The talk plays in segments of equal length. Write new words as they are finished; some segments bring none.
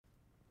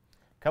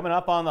Coming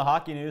up on the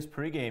Hockey News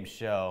pregame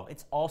show,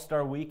 it's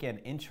All-Star Weekend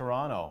in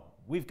Toronto.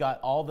 We've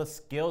got all the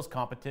skills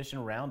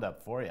competition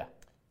roundup for you.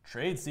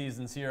 Trade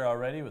season's here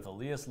already with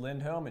Elias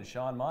Lindholm and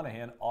Sean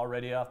Monahan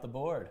already off the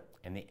board.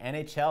 And the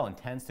NHL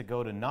intends to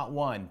go to not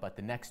one, but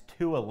the next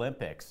 2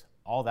 Olympics.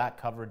 All that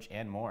coverage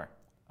and more.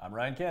 I'm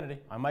Ryan Kennedy.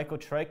 I'm Michael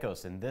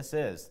Trikos, and this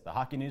is the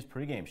Hockey News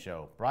pregame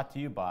show, brought to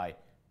you by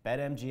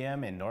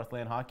BetMGM and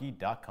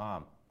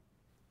NorthlandHockey.com.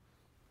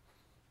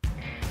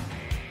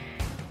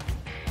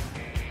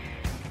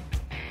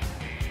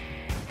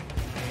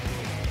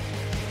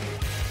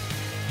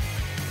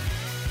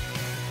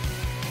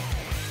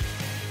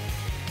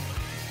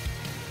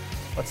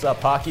 What's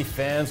up, hockey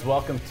fans?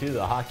 Welcome to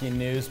the Hockey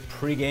News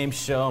pregame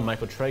show.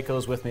 Michael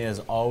Trikos with me, as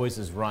always,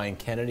 is Ryan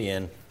Kennedy.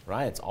 And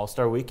Ryan, it's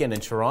All-Star Weekend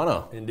in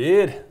Toronto.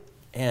 Indeed.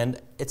 And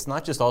it's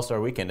not just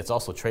All-Star Weekend, it's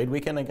also trade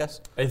weekend, I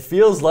guess? It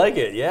feels like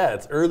it, yeah.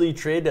 It's early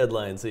trade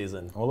deadline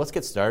season. Well, let's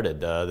get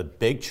started. The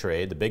big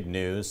trade, the big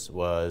news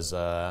was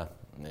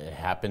it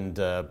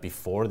happened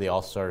before the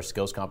All-Star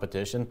Skills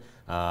Competition.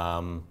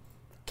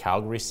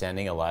 Calgary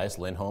sending Elias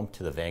Lindholm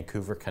to the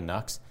Vancouver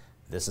Canucks.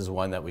 This is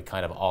one that we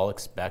kind of all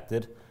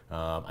expected.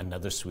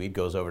 Another Swede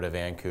goes over to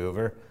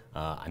Vancouver,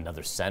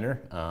 another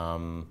center.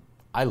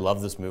 I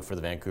love this move for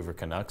the Vancouver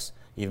Canucks,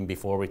 even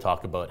before we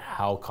talk about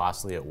how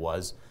costly it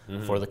was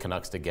for the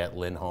Canucks to get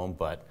Lindholm.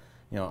 But,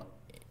 you know,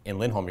 in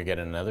Lindholm, you're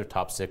getting another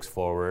top 6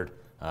 forward,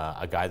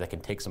 a guy that can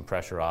take some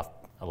pressure off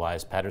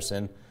Elias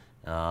Pettersson,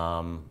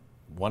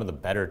 one of the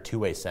better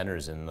two-way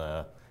centers in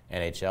the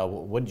NHL.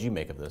 What did you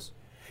make of this?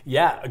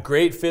 Yeah, a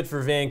great fit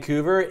for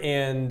Vancouver,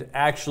 and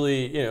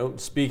actually, you know,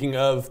 speaking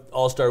of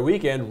All-Star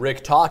Weekend,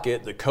 Rick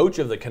Tocchet, the coach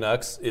of the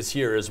Canucks, is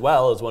here as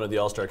well as one of the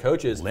All-Star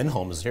coaches.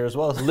 Lindholm is here as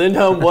well.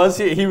 Lindholm was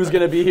here. He was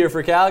going to be here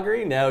for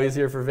Calgary. Now he's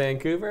here for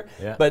Vancouver.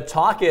 Yeah. But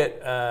Tocchet,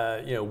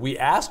 you know, we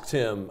asked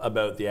him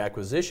about the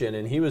acquisition,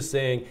 and he was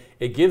saying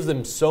it gives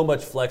them so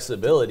much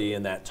flexibility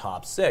in that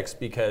top 6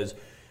 because,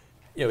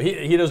 you know,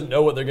 he doesn't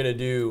know what they're going to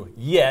do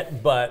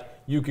yet, but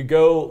you could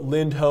go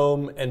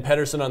Lindholm and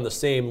Pettersson on the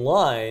same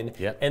line,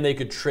 and they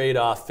could trade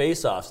off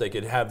face-offs. They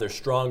could have their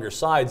stronger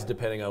sides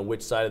depending on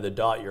which side of the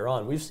dot you're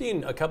on. We've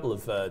seen a couple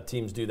of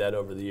teams do that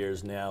over the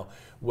years now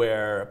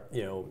where,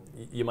 you know,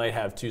 you might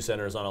have 2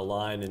 centers on a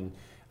line, and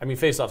I mean,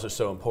 face-offs are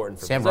so important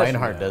for Sam possession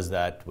Reinhart now. does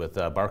that with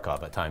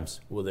Barkov at times.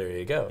 Well, there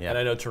you go. Yep. And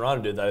I know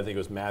Toronto did that. I think it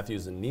was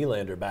Matthews and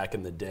Nylander back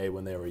in the day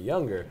when they were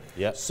younger.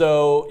 Yep.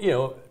 So, you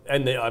know,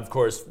 and they, of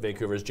course,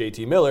 Vancouver's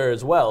JT Miller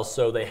as well.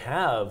 So they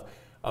have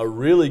a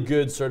really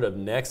good sort of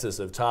nexus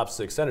of top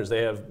 6 centers.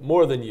 They have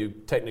more than you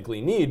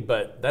technically need,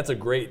 but that's a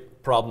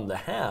great problem to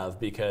have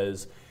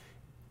because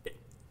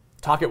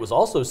Tocchet was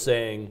also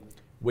saying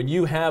when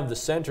you have the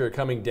center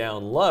coming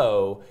down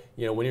low,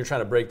 you know, when you're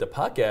trying to break the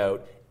puck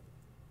out,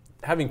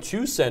 having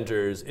 2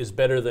 centers is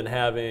better than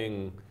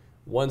having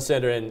 1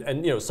 center,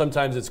 and you know,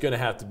 sometimes it's going to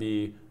have to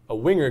be a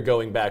winger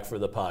going back for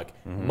the puck.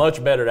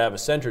 Much better to have a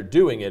center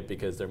doing it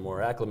because they're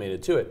more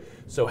acclimated to it.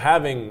 So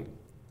having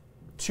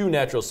 2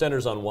 natural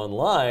centers on one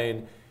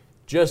line,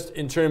 just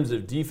in terms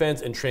of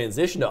defense and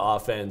transition to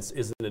offense,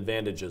 is an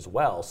advantage as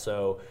well.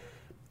 So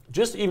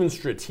just even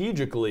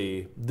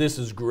strategically, this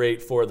is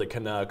great for the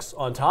Canucks,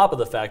 on top of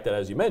the fact that,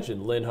 as you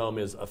mentioned, Lindholm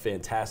is a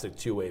fantastic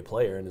two-way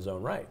player in his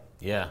own right.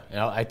 Yeah, you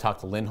know, I talked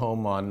to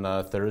Lindholm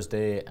on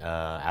Thursday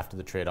after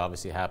the trade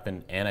obviously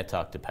happened, and I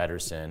talked to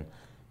Pettersson,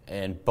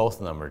 and both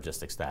of them are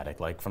just ecstatic.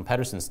 Like, from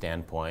Pettersson's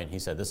standpoint, he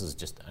said this is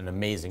just an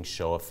amazing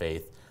show of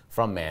faith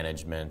from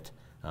management.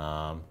 You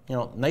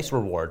know, nice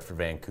reward for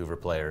Vancouver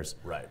players.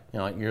 Right. You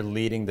know, you're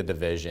leading the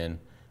division,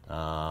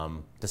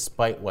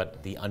 despite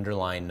what the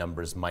underlying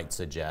numbers might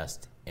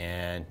suggest.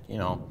 And, you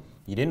know,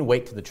 you didn't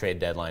wait to the trade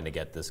deadline to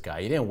get this guy.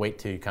 You didn't wait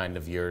to kind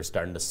of you're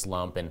starting to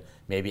slump and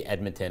maybe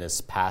Edmonton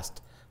is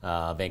past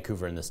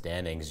Vancouver in the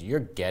standings.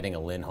 You're getting a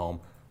Lindholm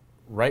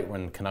right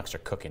when Canucks are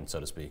cooking, so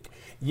to speak.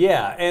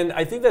 Yeah, and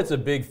I think that's a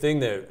big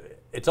thing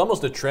that it's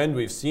almost a trend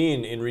we've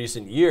seen in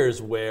recent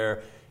years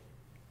where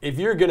if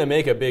you're going to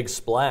make a big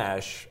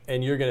splash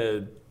and you're going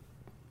to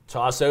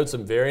toss out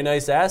some very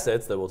nice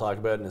assets that we'll talk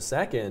about in a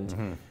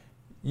second,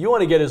 you want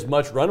to get as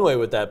much runway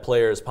with that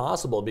player as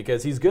possible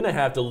because he's going to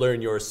have to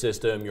learn your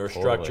system, your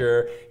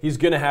structure. He's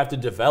going to have to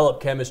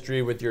develop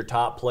chemistry with your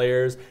top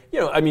players.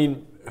 You know, I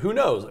mean, who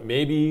knows?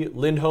 Maybe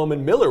Lindholm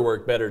and Miller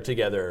work better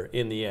together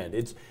in the end.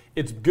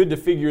 It's good to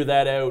figure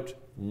that out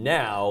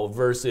now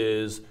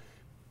versus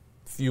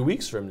a few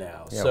weeks from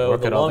now. Yeah, so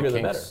work the out all longer the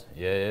the better. kinks.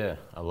 Yeah,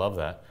 I love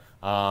that.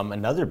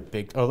 Another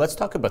big. Oh, let's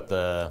talk about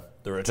the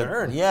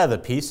return. The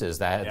pieces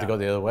that had to go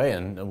the other way,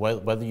 and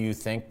whether you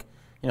think,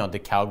 you know,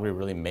 did Calgary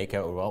really make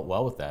out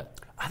well with that?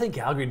 I think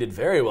Calgary did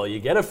very well. You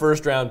get a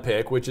first-round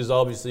pick, which is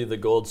obviously the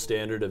gold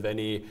standard of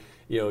any,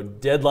 you know,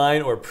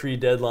 deadline or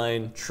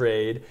pre-deadline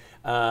trade.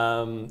 You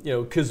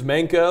know,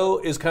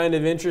 Kuzmenko is kind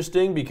of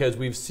interesting because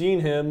we've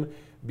seen him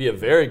be a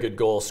very good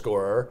goal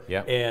scorer,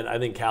 and I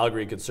think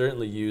Calgary could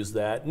certainly use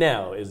that.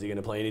 Now, is he going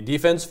to play any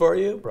defense for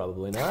you?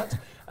 Probably not.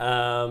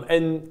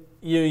 And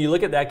you know, you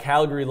look at that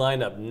Calgary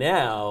lineup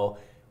now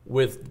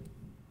with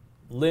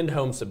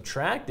Lindholm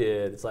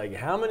subtracted, it's like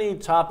how many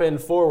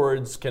top-end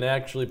forwards can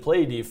actually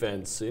play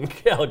defense in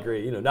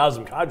Calgary?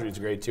 Nazem Kadri's a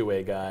great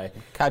two-way guy.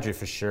 Kadri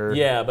for sure.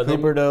 Yeah, but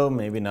Huberdeau,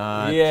 maybe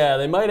not. Yeah,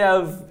 they might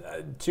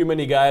have too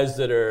many guys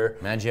that are...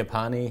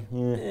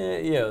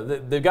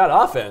 Mangiapane. They've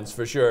got offense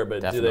for sure,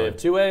 but Definitely. do they have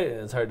two-way?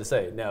 It's hard to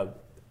say. Now,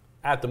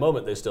 at the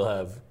moment, they still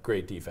have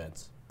great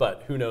defense.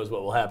 But who knows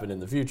what will happen in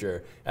the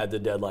future at the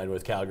deadline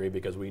with Calgary,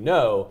 because we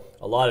know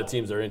a lot of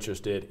teams are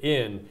interested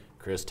in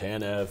Chris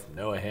Tanev,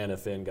 Noah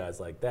Hanifin, guys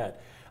like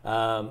that.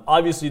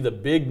 Obviously, the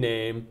big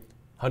name,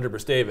 Hunter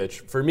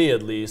Brzustevich, for me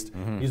at least,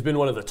 he's been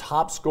one of the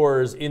top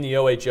scorers in the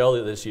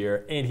OHL this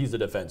year, and he's a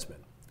defenseman.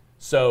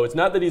 So it's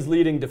not that he's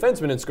leading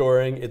defensemen in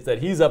scoring, it's that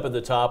he's up at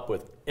the top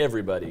with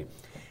everybody.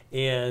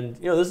 And,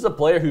 this is a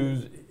player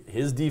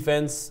his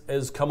defense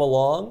has come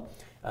along.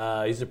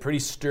 He's a pretty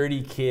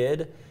sturdy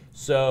kid.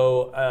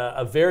 So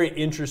a very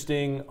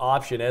interesting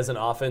option as an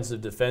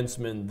offensive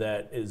defenseman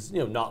that is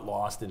not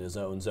lost in his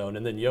own zone.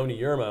 And then Yoni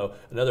Yermo,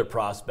 another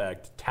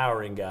prospect,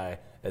 towering guy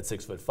at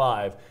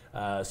 6'5".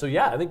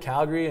 I think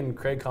Calgary and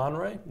Craig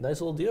Conroy,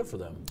 nice little deal for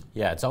them.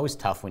 Yeah, it's always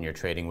tough when you're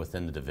trading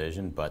within the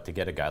division, but to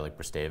get a guy like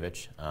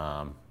Brzustevich,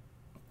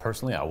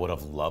 personally, I would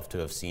have loved to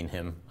have seen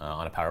him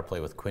on a power play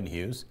with Quinn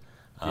Hughes.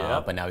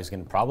 But now he's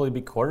going to probably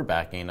be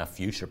quarterbacking a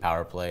future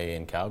power play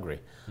in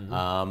Calgary.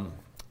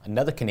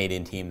 Another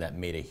Canadian team that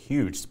made a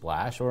huge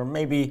splash, or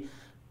maybe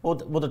we'll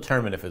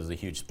determine if it was a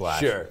huge splash.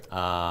 Sure.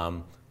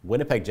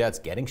 Winnipeg Jets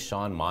getting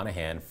Sean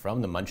Monahan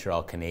from the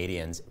Montreal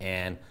Canadiens,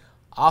 and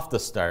off the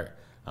start,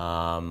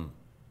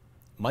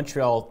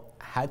 Montreal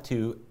had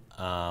to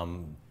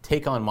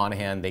take on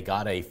Monahan. They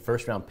got a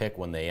first-round pick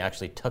when they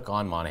actually took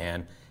on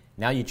Monahan.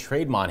 Now you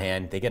trade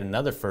Monahan, they get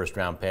another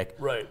first-round pick.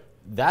 Right.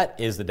 That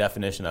is the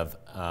definition of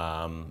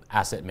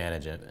asset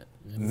management.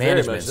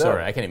 So.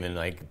 Sorry, I can't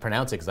even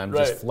pronounce it because I'm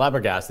just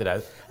flabbergasted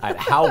at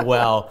how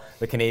well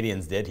the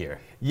Canadians did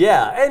here.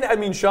 Yeah, and I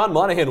mean, Sean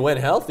Monahan, when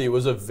healthy,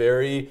 was a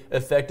very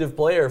effective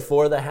player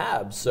for the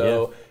Habs.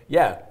 So,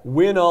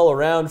 win all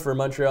around for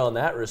Montreal in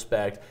that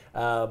respect.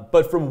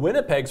 But from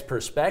Winnipeg's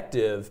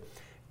perspective,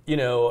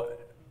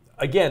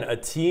 again, a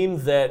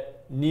team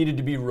that needed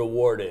to be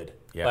rewarded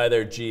by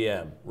their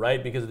GM,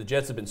 right? Because the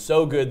Jets have been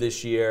so good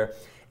this year.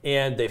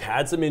 And they've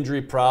had some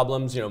injury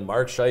problems,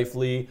 Mark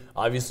Scheifele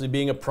obviously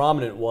being a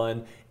prominent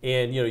one.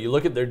 And, you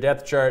look at their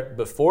depth chart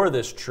before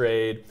this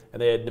trade, and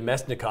they had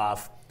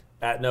Nemesnikov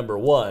at number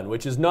 1,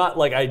 which is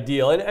not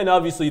ideal. And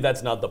obviously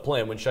that's not the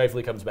plan. When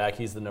Scheifele comes back,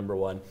 he's the number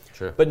 1.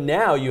 Sure. But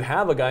now you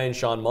have a guy in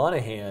Sean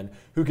Monahan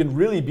who can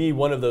really be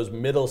one of those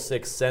middle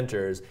 6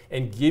 centers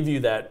and give you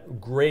that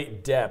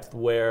great depth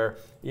where,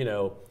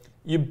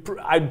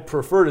 I'd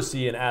prefer to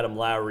see an Adam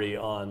Lowry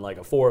on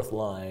a 4th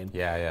line.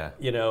 Yeah.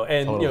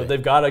 And totally.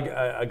 They've got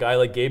a guy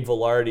like Gabe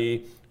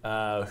Vilardi,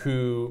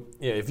 who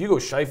if you go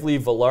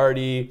Scheifele,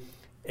 Vilardi,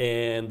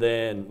 and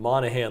then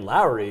Monahan,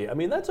 Lowry, I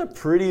mean that's a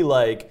pretty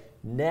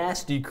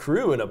nasty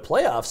crew in a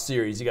playoff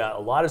series. You got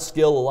a lot of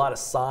skill, a lot of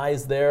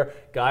size there,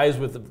 guys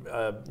with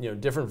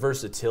different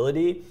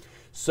versatility.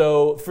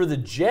 So for the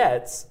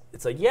Jets,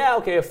 it's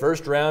a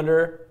first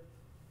rounder,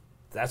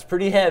 that's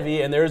pretty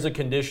heavy, and there's a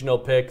conditional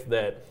pick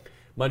that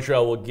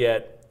Montreal will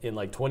get in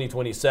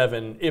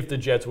 2027 if the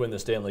Jets win the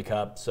Stanley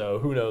Cup. So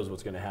who knows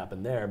what's going to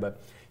happen there.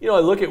 But, I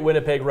look at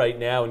Winnipeg right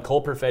now, and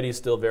Cole Perfetti's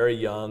still very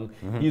young.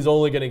 Mm-hmm. He's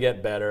only going to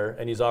get better,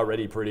 and he's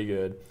already pretty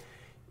good.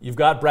 You've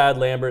got Brad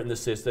Lambert in the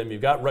system.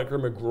 You've got Rutger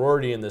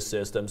McGroarty in the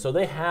system. So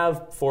they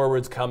have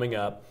forwards coming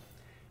up.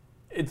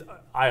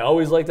 I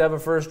always like to have a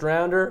first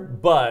rounder,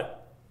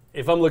 but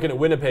if I'm looking at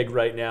Winnipeg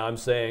right now, I'm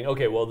saying,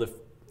 okay, well,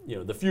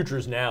 the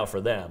future's now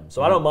for them.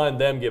 So I don't mind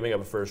them giving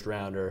up a first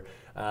rounder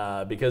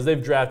because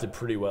they've drafted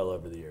pretty well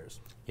over the years.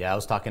 Yeah, I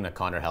was talking to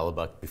Connor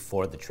Hellebuck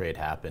before the trade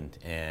happened,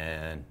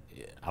 and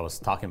I was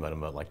talking about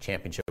him about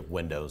championship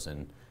windows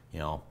and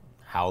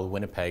how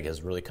Winnipeg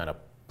has really kind of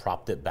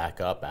propped it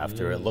back up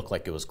after it looked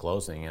like it was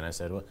closing. And I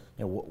said, well,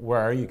 where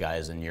are you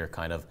guys in your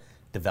kind of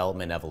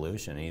development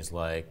evolution? And he's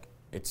like,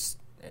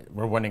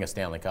 we're winning a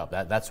Stanley Cup.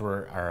 That's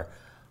where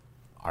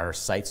our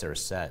sights are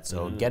set.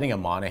 So getting a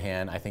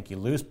Monahan, I think you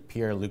lose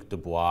Pierre-Luc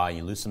Dubois,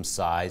 you lose some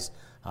size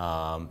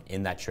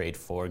in that trade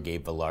for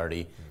Gabe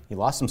Vilardi. You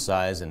lost some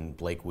size in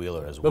Blake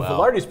Wheeler as well. But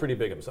Vilardi's pretty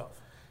big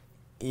himself.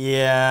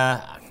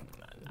 Yeah.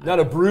 Not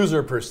a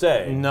bruiser per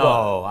se.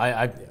 No.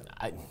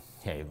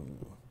 Hey,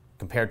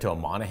 compared to a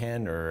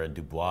Monahan or a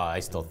Dubois, I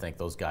still think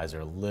those guys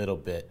are a little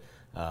bit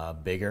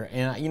bigger.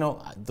 And,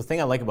 the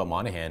thing I like about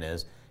Monahan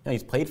is,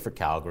 he's played for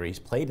Calgary. He's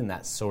played in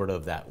that sort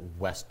of that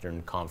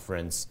Western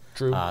Conference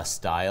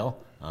style.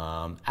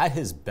 At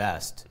his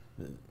best,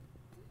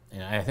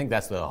 and I think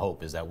that's the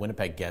hope, is that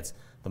Winnipeg gets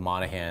the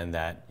Monahan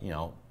that,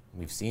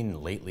 we've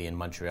seen lately in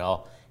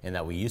Montreal and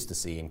that we used to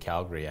see in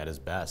Calgary at his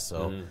best.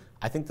 So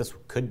I think this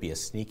could be a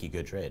sneaky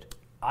good trade.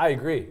 I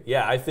agree.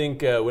 Yeah, I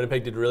think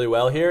Winnipeg did really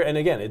well here. And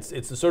again, it's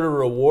the sort of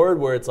reward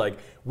where it's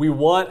we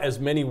want as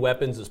many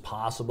weapons as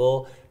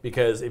possible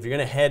because if you're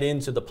going to head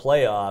into the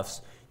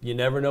playoffs, You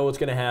never know what's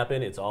going to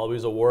happen. It's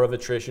always a war of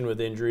attrition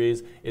with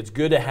injuries. It's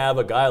good to have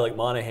a guy like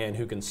Monahan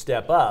who can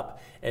step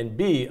up and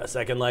be a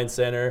second-line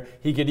center.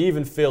 He could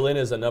even fill in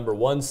as a number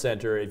one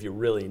center if you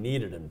really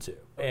needed him to.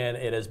 And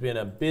it has been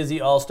a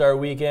busy All-Star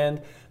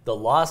weekend. The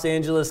Los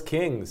Angeles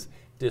Kings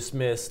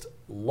dismissed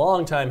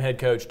longtime head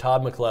coach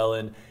Todd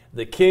McClellan.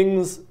 The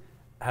Kings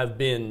have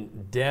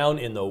been down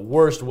in the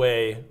worst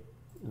way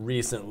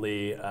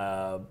recently,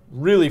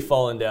 really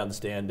fallen down the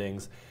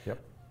standings. Yep.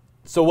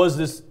 So was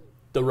this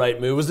the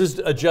right move? Was this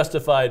a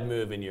justified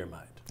move in your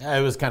mind?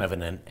 It was kind of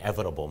an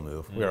inevitable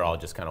move. We were all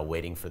just kind of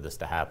waiting for this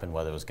to happen,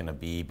 whether it was going to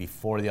be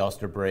before the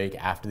All-Star break,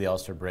 after the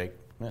All-Star break.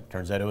 It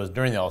turns out it was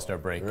during the All-Star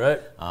break.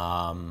 Right.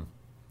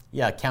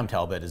 Cam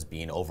Talbot is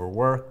being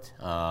overworked.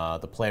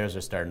 The players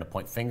are starting to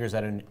point fingers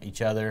at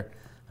each other.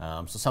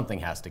 So something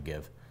has to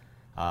give.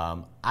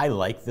 I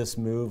like this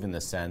move in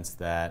the sense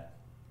that,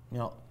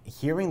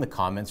 hearing the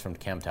comments from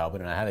Cam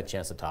Talbot, and I had a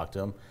chance to talk to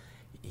him,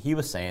 he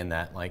was saying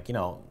that,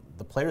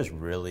 the players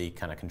really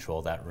kind of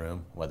control that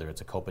room, whether it's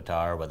a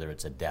Kopitar, whether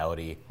it's a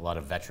Doughty, a lot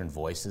of veteran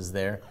voices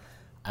there.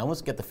 I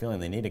almost get the feeling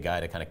they need a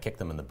guy to kind of kick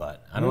them in the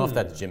butt. I don't know if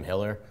that's Jim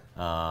Hiller,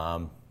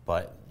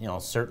 but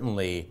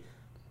certainly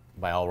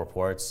by all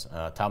reports,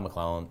 Todd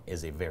McClellan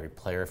is a very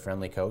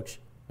player-friendly coach.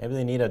 Maybe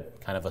they need a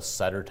kind of a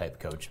Sutter-type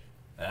coach.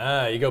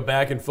 You go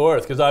back and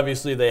forth, because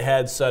obviously they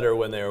had Sutter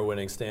when they were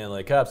winning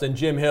Stanley Cups. And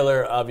Jim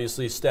Hiller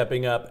obviously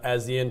stepping up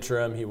as the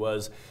interim. He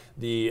was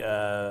the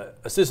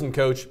assistant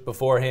coach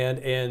beforehand.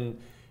 And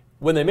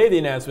when they made the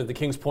announcement, the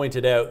Kings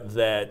pointed out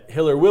that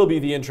Hiller will be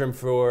the interim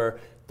for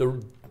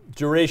the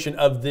duration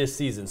of this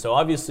season. So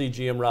obviously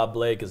GM Rob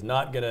Blake is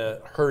not going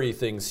to hurry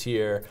things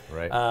here.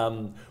 Right.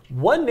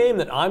 One name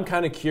that I'm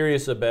kind of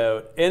curious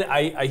about, and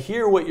I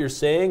hear what you're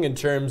saying in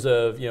terms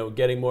of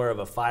getting more of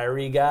a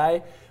fiery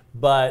guy,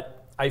 but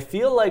I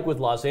feel like with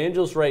Los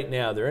Angeles right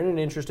now, they're in an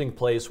interesting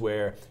place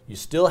where you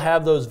still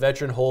have those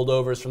veteran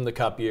holdovers from the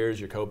Cup years,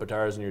 your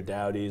Kopitars and your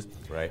Dowdys.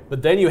 Right.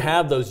 But then you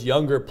have those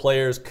younger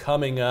players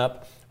coming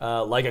up,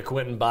 like a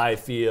Quentin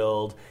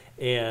Byfield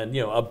and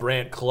a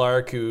Brant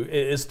Clark, who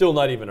is still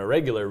not even a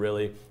regular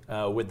really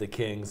with the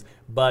Kings.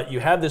 But you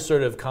have this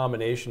sort of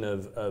combination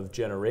of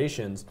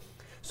generations.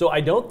 So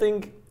I don't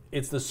think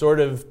it's the sort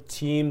of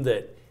team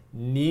that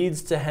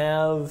needs to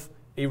have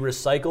a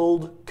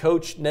recycled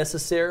coach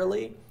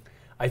necessarily.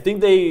 I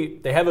think they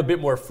have a bit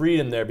more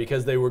freedom there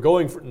because they were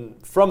going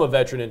from a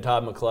veteran in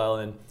Todd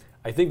McClellan.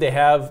 I think they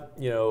have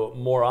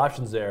more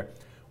options there.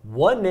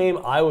 One name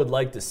I would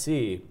like to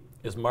see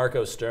is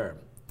Marco Sturm.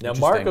 Now,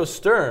 Marco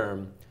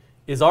Sturm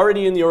is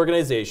already in the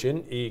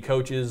organization. He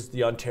coaches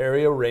the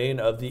Ontario Reign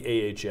of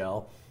the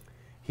AHL.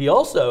 He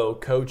also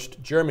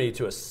coached Germany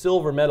to a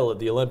silver medal at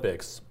the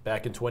Olympics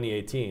back in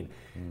 2018.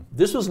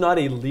 This was not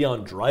a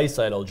Leon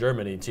Draisaitl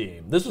Germany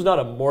team. This was not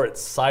a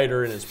Moritz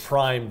Seider in his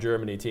prime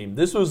Germany team.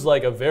 This was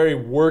like a very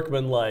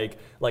workmanlike,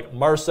 like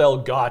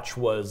Marcel Gottsch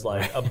was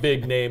like a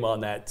big name on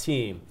that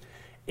team.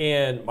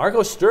 And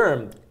Marco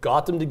Sturm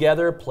got them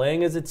together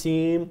playing as a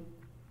team.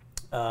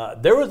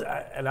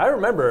 And I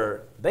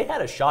remember they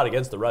had a shot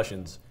against the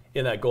Russians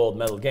in that gold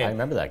medal game. I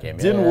remember that game.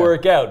 Didn't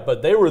work out,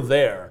 but they were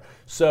there.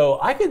 So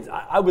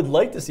I would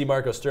like to see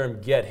Marco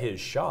Sturm get his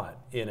shot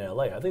in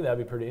LA. I think that'd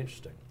be pretty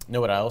interesting. You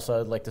know what I also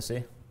would like to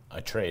see?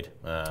 A trade.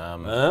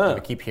 I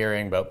keep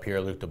hearing about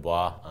Pierre-Luc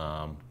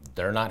Dubois.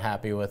 They're not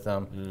happy with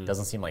him.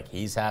 Doesn't seem like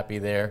he's happy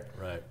there.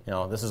 Right.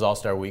 This is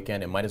All-Star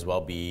weekend. It might as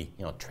well be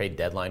trade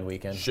deadline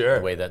weekend. Sure.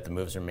 The way that the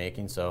moves are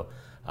making. So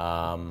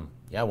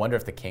I wonder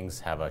if the Kings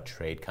have a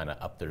trade kind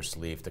of up their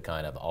sleeve to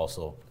kind of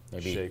also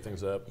maybe shake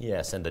things up.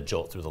 Yeah, send a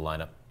jolt through the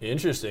lineup.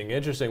 Interesting.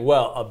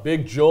 Well, a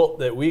big jolt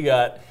that we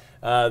got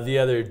the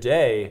other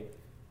day,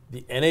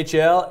 the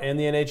NHL and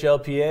the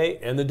NHLPA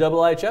and the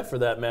IIHF for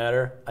that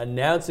matter,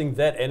 announcing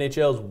that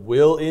NHLs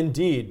will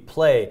indeed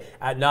play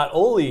at not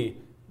only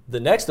the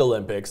next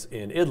Olympics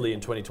in Italy in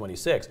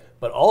 2026,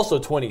 but also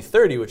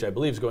 2030, which I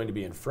believe is going to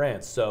be in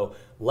France. So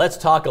let's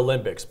talk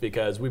Olympics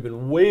because we've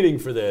been waiting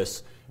for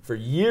this for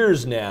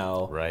years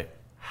now. Right.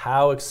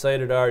 How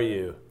excited are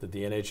you that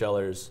the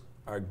NHLers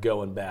are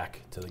going back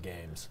to the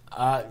games?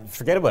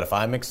 Forget about if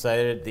I'm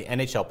excited. The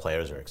NHL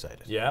players are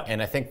excited. Yeah.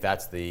 And I think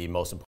that's the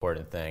most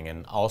important thing.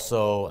 And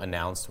also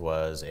announced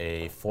was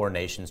a Four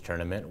Nations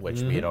tournament,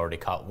 which we had already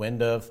caught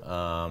wind of.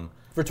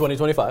 For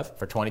 2025.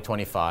 For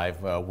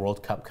 2025,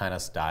 World Cup kind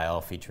of style,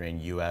 featuring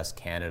U.S.,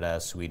 Canada,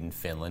 Sweden,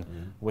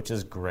 Finland, which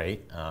is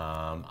great.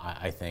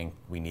 I think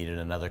we needed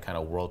another kind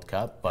of World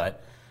Cup.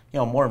 But,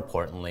 more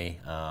importantly,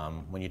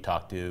 when you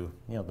talk to,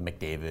 the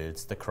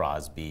McDavids, the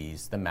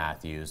Crosbys, the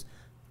Matthews,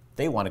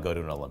 they want to go to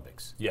an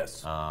Olympics.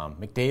 Yes.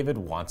 McDavid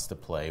wants to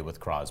play with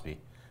Crosby.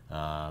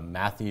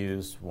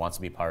 Matthews wants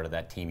to be part of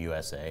that Team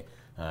USA.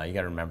 You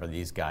got to remember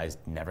these guys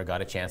never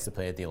got a chance to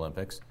play at the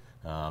Olympics.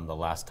 The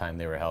last time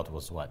they were held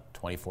was,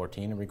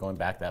 2014? Are we going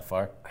back that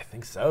far? I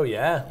think so,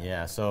 yeah.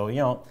 Yeah, so,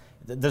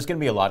 there's going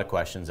to be a lot of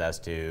questions as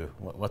to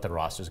what the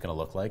roster is going to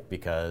look like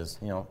because,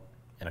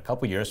 in a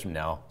couple years from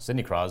now,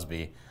 Sidney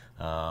Crosby,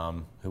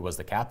 who was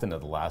the captain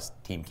of the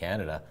last Team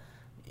Canada,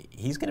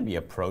 he's going to be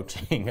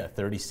approaching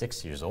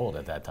 36 years old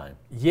at that time.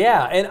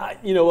 Yeah, and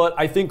you know what?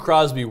 I think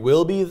Crosby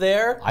will be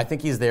there. I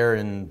think he's there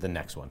in the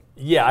next one.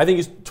 Yeah, I think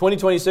he's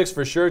 2026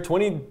 for sure.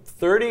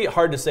 2030,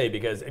 hard to say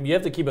because you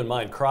have to keep in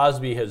mind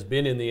Crosby has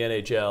been in the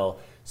NHL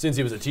since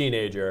he was a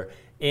teenager,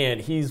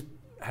 and he's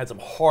had some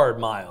hard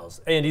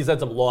miles, and he's had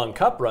some long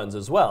cup runs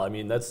as well. I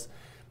mean, that's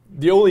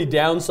the only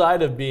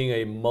downside of being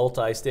a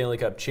multi-Stanley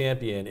Cup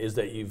champion is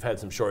that you've had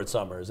some short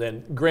summers.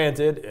 And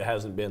granted, it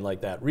hasn't been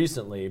like that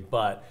recently,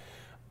 but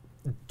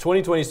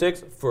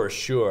 2026 for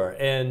sure.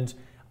 And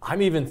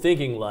I'm even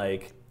thinking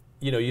like,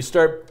 you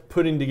start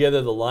putting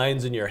together the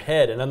lines in your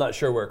head, and I'm not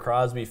sure where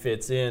Crosby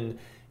fits in,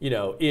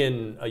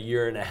 in a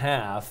year and a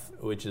half,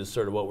 which is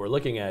sort of what we're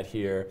looking at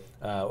here.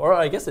 Or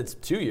I guess it's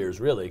 2 years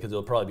really, because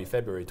it'll probably be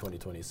February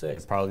 2026.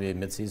 It'll probably be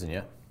mid-season,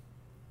 yeah.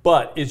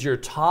 But is your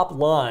top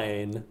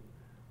line,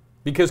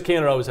 because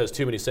Canada always has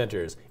too many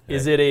centers,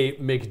 is it a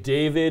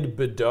McDavid,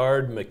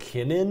 Bedard,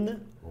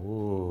 McKinnon?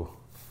 Ooh.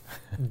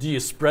 Do you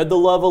spread the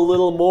love a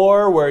little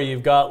more where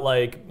you've got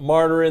like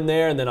Marner in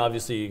there and then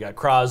obviously you got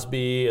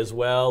Crosby as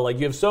well? Like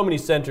you have so many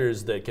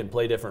centers that can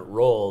play different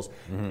roles.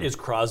 Mm-hmm. Is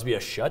Crosby a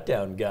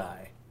shutdown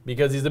guy?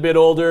 Because he's a bit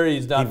older,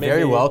 he's not He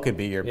very well could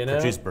be your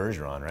Patrice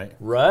Bergeron, right?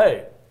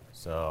 Right.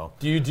 So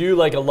do you do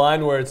like a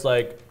line where it's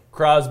like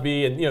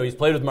Crosby and he's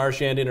played with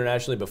Marchand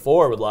internationally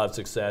before with a lot of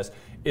success.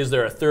 Is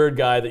there a third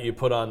guy that you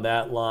put on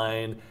that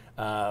line?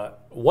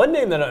 One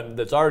name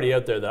that's already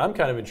out there that I'm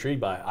kind of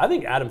intrigued by, I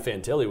think Adam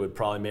Fantilli would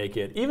probably make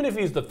it, even if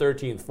he's the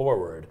 13th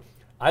forward.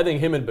 I think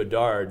him and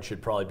Bedard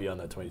should probably be on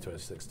that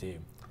 2026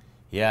 team.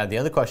 Yeah, the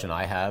other question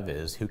I have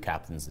is who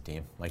captains the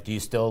team? Like, do you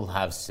still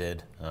have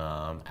Sid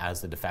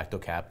as the de facto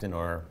captain,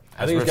 or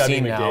I think it's got to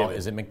be now, McDavid.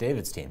 Is it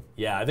McDavid's team?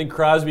 Yeah, I think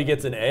Crosby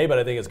gets an A, but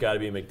I think it's got to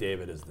be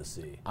McDavid as the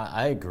C.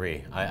 I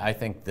agree. I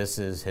think this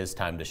is his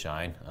time to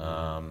shine.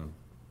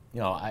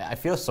 I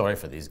feel sorry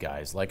for these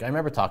guys. Like, I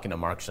remember talking to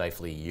Mark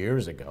Scheifele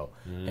years ago,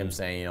 him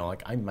saying,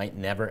 I might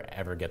never,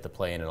 ever get to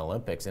play in an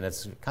Olympics. And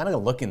it's kind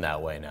of looking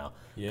that way now.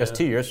 Because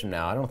 2 years from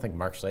now, I don't think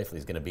Mark Scheifele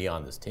is going to be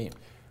on this team.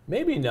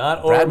 Maybe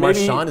not. Brad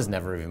Marchand has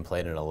never even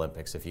played in an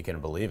Olympics, if you can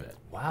believe it.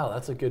 Wow,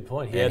 that's a good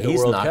point. He had the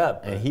World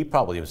Cup. And he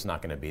probably was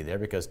not going to be there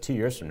because 2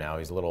 years from now,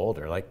 he's a little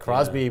older. Like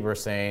Crosby, we're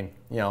saying,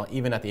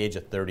 even at the age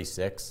of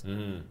 36,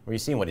 where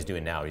you've seen what he's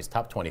doing now, he's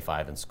top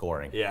 25 in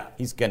scoring. Yeah.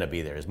 He's going to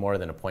be there. He's more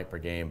than a point per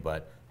game,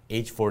 but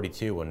age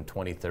 42 when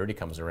 2030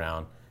 comes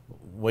around,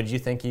 what do you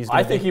think he's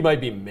going to be? I think he might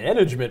be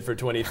management for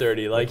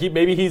 2030. Like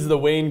maybe he's the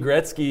Wayne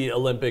Gretzky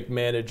Olympic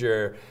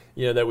manager,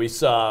 that we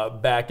saw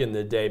back in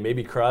the day.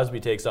 Maybe Crosby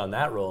takes on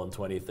that role in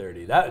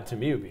 2030. That to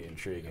me would be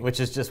intriguing. Which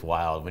is just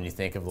wild when you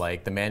think of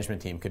like the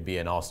management team could be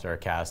an all-star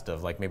cast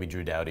of like maybe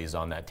Drew Doughty's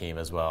on that team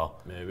as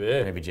well.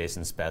 Maybe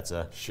Jason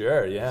Spezza.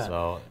 Sure, yeah.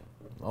 So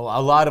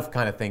a lot of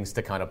kind of things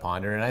to kind of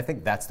ponder, and I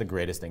think that's the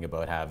greatest thing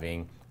about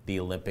having the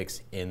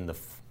Olympics in the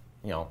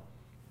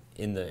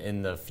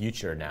in the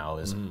future now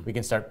is we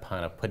can start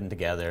kind of putting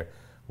together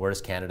where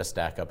does Canada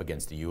stack up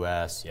against the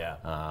U.S. Yeah.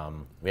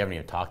 We haven't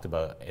even talked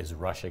about is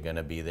Russia going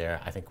to be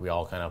there. I think we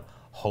all kind of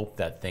hope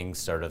that things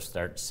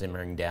start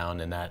simmering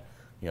down and that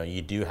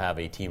you do have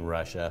a Team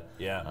Russia.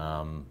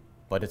 Yeah.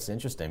 But it's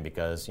interesting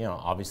because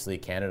obviously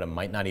Canada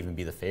might not even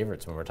be the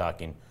favorites when we're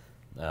talking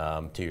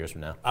 2 years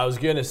from now. I was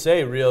going to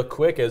say real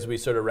quick as we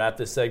sort of wrap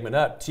this segment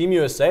up, Team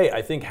USA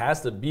I think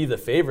has to be the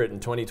favorite in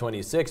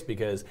 2026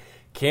 because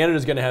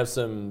Canada's going to have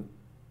some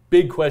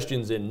big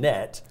questions in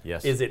net.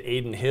 Yes. Is it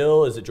Aiden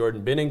Hill? Is it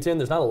Jordan Binnington?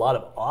 There's not a lot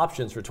of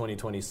options for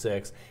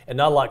 2026 and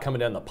not a lot coming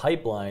down the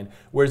pipeline.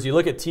 Whereas you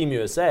look at Team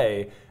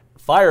USA,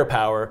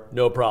 firepower,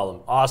 no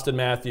problem. Austin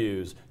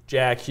Matthews,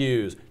 Jack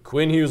Hughes,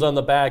 Quinn Hughes on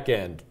the back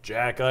end,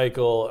 Jack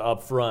Eichel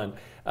up front.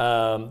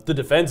 The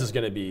defense is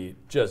going to be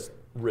just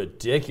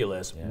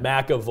ridiculous. Yeah.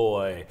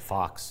 McAvoy,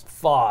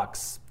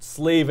 Fox,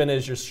 Slavin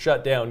is your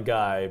shutdown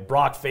guy.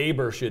 Brock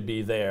Faber should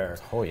be there.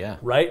 Oh, yeah.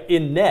 Right?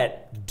 In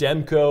net,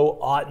 Demko,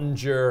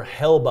 Ottinger,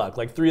 Hellbuck,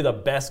 like three of the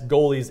best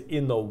goalies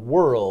in the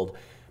world.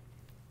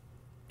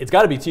 It's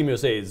got to be Team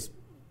USA's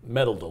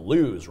medal to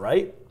lose,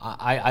 right?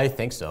 I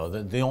think so.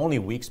 The only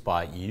weak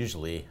spot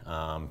usually,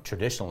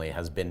 traditionally,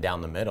 has been down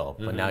the middle.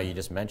 But now you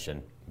just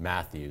mentioned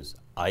Matthews,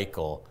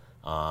 Eichel,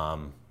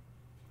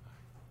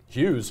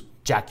 Hughes.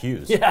 Jack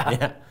Hughes.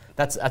 Yeah.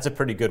 That's a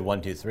pretty good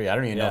 1, 2, 3. I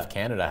don't even know if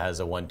Canada has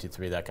a 1, 2,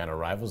 3 that kind of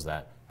rivals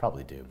that.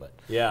 Probably do, but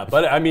yeah.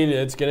 But I mean,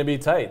 it's going to be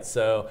tight.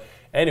 So,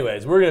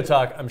 anyways, we're going to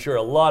talk, I'm sure,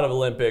 a lot of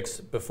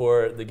Olympics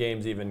before the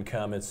games even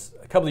come. It's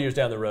a couple of years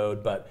down the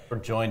road, but we're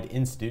joined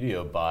in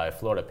studio by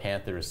Florida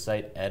Panthers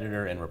site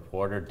editor and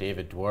reporter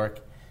David Dwork.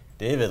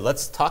 David,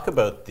 let's talk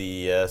about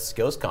the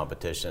skills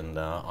competition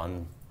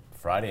on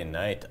Friday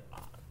night.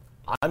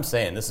 I'm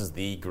saying this is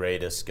the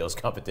greatest skills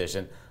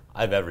competition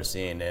I've ever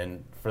seen,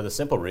 and for the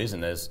simple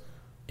reason is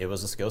it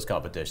was a skills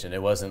competition.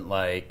 It wasn't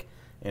like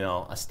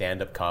a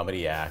stand-up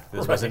comedy act.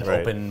 This wasn't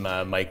open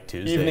mic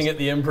Tuesdays. Evening at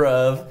the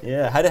Improv.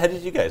 Yeah, how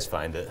did you guys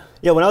find it?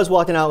 Yeah, when I was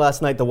walking out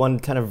last night, the one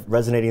kind of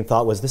resonating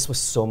thought was this was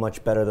so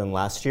much better than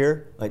last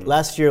year. Like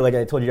last year, like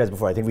I told you guys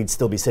before, I think we'd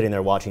still be sitting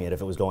there watching it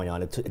if it was going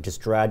on. It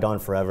just dragged on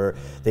forever.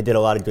 They did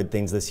a lot of good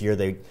things this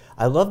year.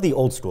 I love the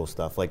old school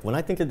stuff. Like when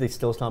I think of the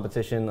skills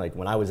competition, like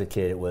when I was a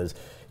kid, it was,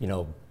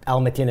 Al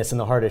McInnes in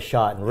the hardest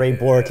shot and Ray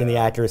Bork in the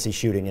accuracy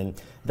shooting.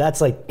 And that's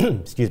like,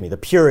 excuse me, the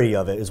purity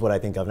of it is what I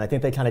think of. And I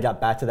think they kind of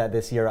got back to that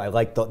this year. I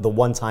liked the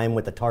one time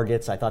with the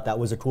targets. I thought that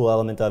was a cool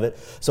element of it.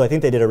 So I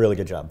think they did a really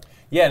good job.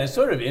 Yeah, and it's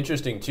sort of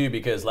interesting too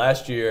because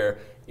last year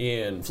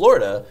in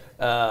Florida,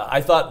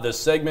 I thought the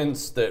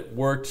segments that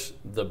worked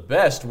the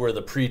best were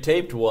the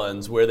pre-taped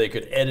ones where they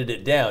could edit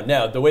it down.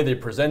 Now, the way they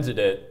presented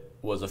it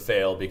was a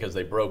fail because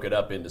they broke it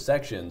up into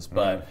sections.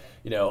 But,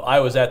 I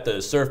was at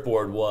the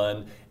surfboard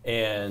one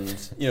and,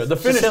 the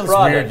finished sounds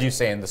product. Weird you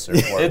saying the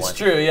surfboard It's one.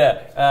 true,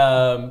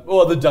 yeah.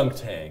 Well, the dunk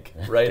tank,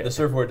 right? The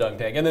surfboard dunk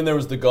tank. And then there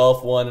was the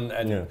golf one.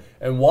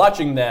 And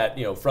watching that,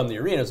 from the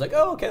arena, it was like,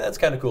 oh, okay, that's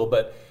kind of cool.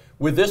 But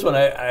with this one,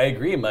 I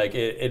agree, Mike.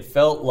 It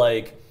felt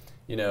like,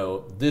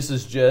 this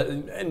is just,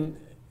 and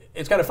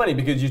it's kind of funny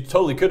because you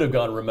totally could have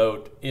gone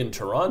remote in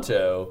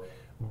Toronto,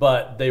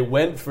 but they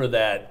went for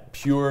that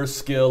pure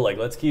skill, like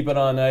let's keep it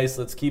on ice,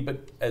 let's keep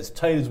it as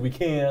tight as we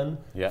can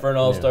for an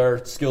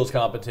all-star skills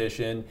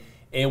competition,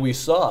 and we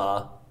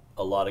saw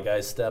a lot of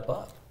guys step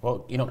up. Well,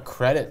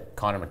 credit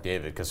Connor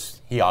McDavid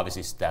because he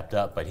obviously stepped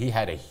up, but he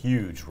had a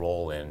huge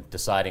role in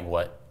deciding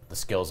what the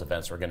skills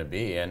events were going to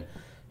be. And,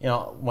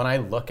 when I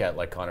look at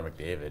like Connor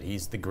McDavid,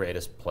 he's the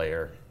greatest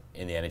player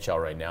in the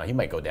NHL right now. He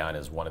might go down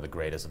as one of the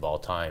greatest of all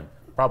time.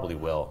 Probably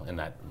will in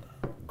that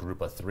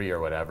group of three or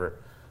whatever.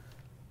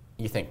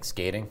 You think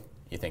skating,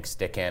 you think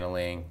stick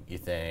handling, you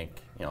think,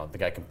 the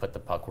guy can put the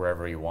puck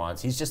wherever he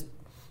wants. He's just,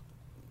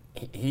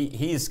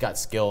 he's got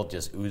skill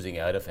just oozing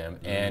out of him,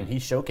 and he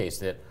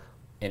showcased it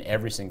in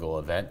every single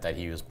event that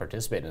he was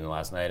participating in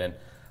last night. And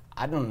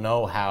I don't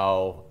know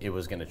how it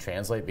was going to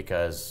translate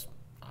because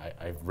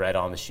I read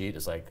on the sheet,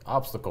 it's like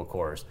obstacle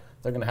course.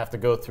 They're going to have to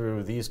go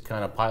through these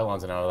kind of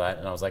pylons and all that.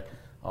 And I was like,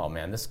 oh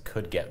man, this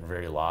could get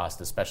very lost,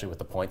 especially with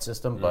the point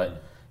system.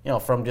 But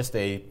from just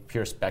a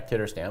pure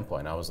spectator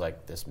standpoint, I was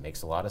like, this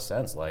makes a lot of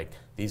sense. Like,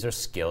 these are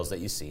skills that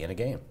you see in a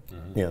game.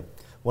 Yeah.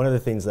 One of the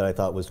things that I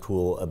thought was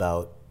cool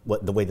about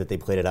the way that they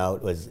played it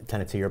out was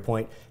kind of to your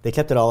point. They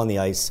kept it all on the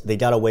ice. They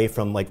got away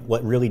from like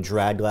what really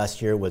dragged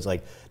last year was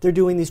like they're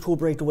doing these cool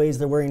breakaways.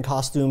 They're wearing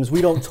costumes.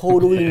 We don't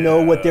totally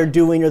know what they're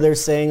doing or they're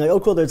saying like, oh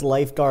cool, there's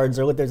lifeguards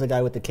or look, there's a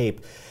guy with the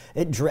cape.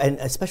 And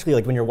especially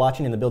like when you're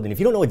watching in the building, if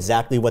you don't know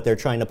exactly what they're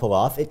trying to pull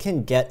off, it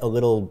can get a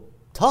little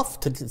tough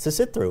to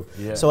sit through.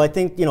 Yeah. So I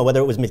think, whether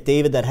it was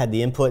McDavid that had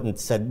the input and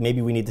said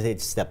maybe we need to take a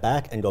step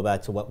back and go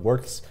back to what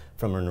works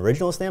from an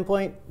original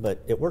standpoint,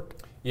 but it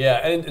worked.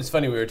 Yeah, and it's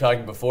funny, we were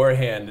talking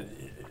beforehand,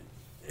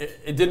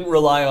 it didn't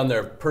rely on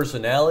their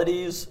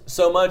personalities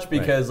so much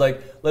because,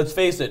 let's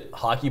face it,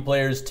 hockey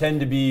players tend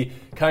to be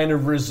kind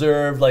of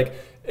reserved. Like,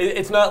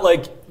 it's not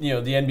like, the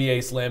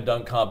NBA slam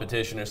dunk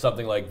competition or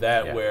something like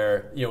that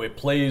where, it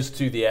plays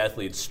to the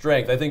athlete's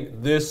strength. I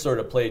think this sort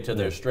of played to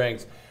their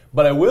strengths.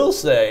 But I will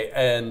say,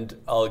 and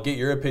I'll get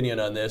your opinion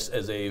on this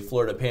as a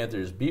Florida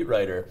Panthers beat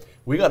writer,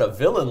 we got a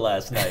villain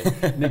last night.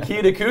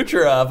 Nikita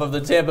Kucherov of the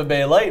Tampa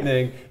Bay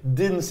Lightning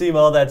didn't seem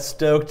all that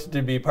stoked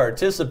to be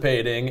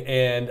participating,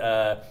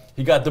 and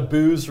he got the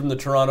boos from the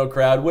Toronto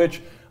crowd,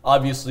 which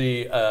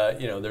obviously,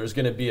 there's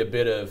going to be a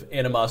bit of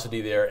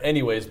animosity there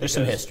anyways. There's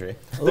some history.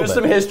 There's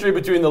some history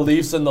between the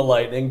Leafs and the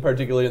Lightning,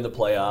 particularly in the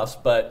playoffs,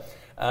 but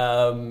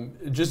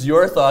just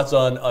your thoughts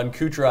on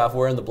Kucherov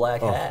wearing the black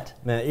hat.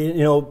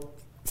 Man,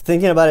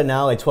 thinking about it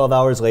now, like 12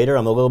 hours later,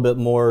 I'm a little bit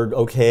more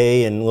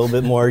okay and a little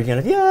bit more, I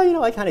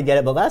kind of get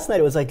it. But last night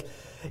it was like,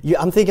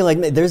 I'm thinking like,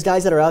 there's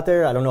guys that are out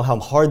there, I don't know how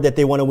hard that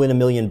they want to win $1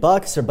 million,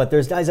 but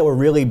there's guys that were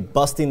really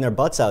busting their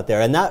butts out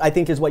there. And that, I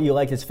think, is what you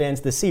like as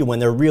fans to see when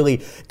they're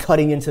really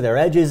cutting into their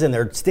edges and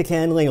they're stick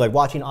handling. Like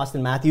watching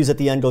Austin Matthews at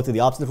the end go through the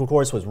obstacle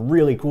course was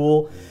really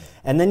cool.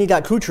 And then you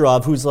got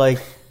Kucherov, who's like,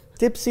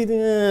 Dipsy,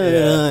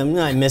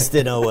 I missed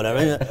it or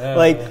whatever.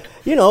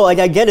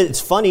 I get it. It's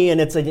funny and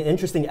it's an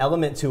interesting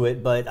element to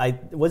it.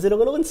 But was it a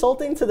little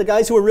insulting to the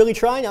guys who were really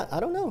trying?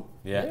 I don't know.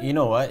 Yeah, you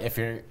know what?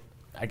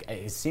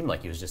 It seemed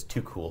like he was just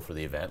too cool for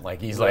the event.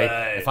 Like he's like,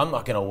 if I'm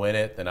not gonna win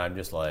it, then I'm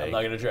just like, I'm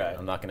not gonna try.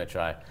 I'm not gonna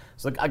try.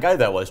 So a guy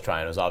that was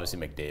trying was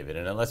obviously McDavid,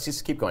 and let's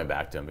just keep going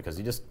back to him because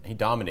he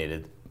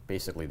dominated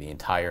basically the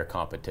entire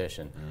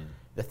competition.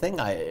 The thing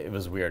it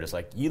was weird is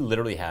like you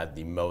literally had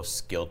the most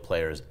skilled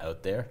players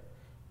out there.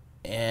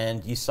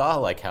 And you saw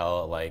like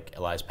how like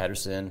Elias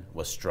Pettersson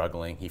was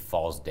struggling. He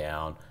falls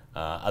down.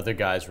 Other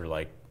guys were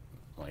like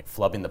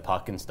flubbing the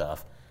puck and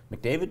stuff.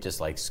 McDavid just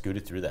like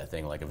scooted through that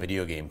thing like a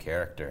video game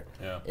character.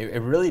 Yeah.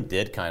 It really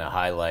did kind of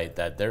highlight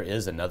that there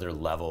is another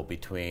level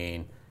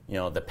between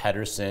the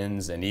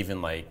Petterssons and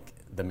even like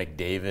the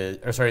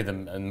McDavid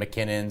the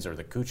McKinnons or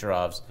the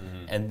Kucherovs,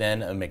 and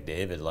then a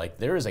McDavid. Like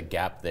there is a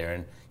gap there,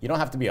 and you don't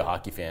have to be a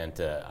hockey fan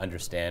to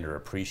understand or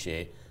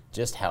appreciate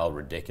just how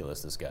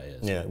ridiculous this guy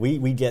is. Yeah,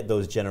 we get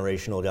those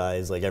generational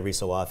guys like every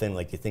so often.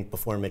 Like you think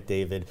before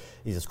McDavid,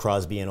 he's just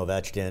Crosby and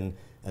Ovechkin,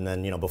 and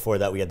then before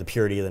that we had the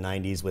purity of the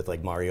 '90s with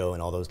like Mario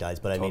and all those guys.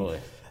 But I mean,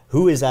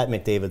 who is at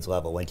McDavid's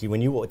level? Like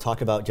when you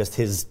talk about just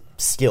his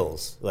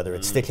skills, whether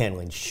it's stick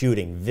handling,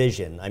 shooting,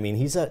 vision, I mean,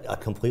 he's at a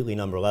completely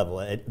another level.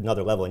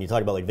 And you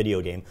talk about like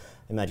video game,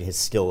 imagine his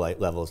skill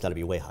level has got to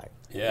be way higher.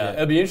 Yeah,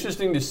 it'll be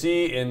interesting to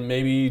see in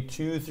maybe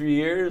 2-3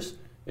 years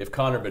if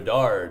Connor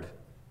Bedard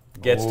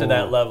gets to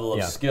that level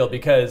of skill,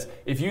 because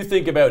if you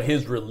think about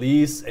his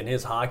release and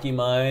his hockey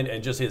mind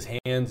and just his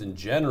hands in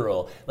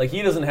general, like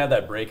he doesn't have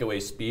that breakaway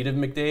speed of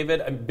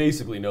McDavid. I mean,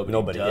 basically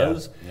nobody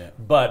does. Yeah.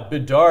 But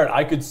Bedard,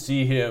 I could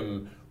see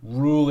him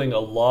ruling a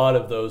lot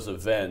of those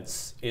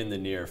events in the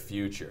near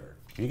future.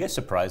 Are you guys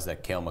surprised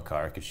that Cale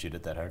Makar could shoot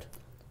it that hard?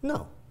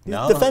 No. He's a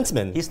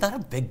defenseman. He's not a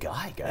big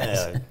guy,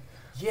 guys.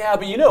 Yeah,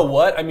 but you know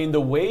what? I mean, the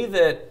way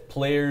that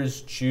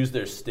players choose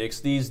their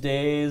sticks these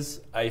days,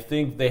 I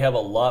think they have a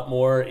lot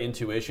more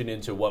intuition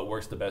into what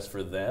works the best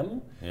for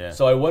them. Yeah.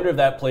 So I wonder if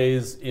that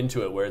plays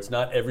into it, where it's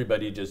not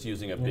everybody just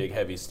using a big,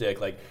 heavy stick.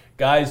 Like,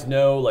 guys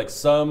know, like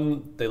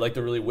some, they like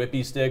the really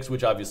whippy sticks,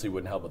 which obviously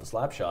wouldn't help with a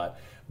slap shot.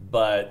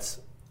 But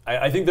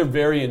I think they're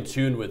very in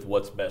tune with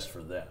what's best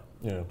for them.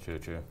 Yeah, true.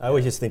 I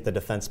always just think the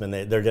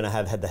defensemen, they're going to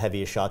have had the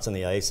heaviest shots on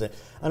the ice. I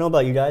don't know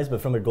about you guys, but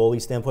from a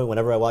goalie standpoint,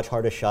 whenever I watch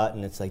Hardest Shot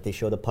and it's like they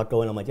show the puck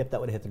going, I'm like, yep, that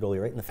would have hit the goalie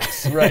right in the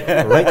face. Right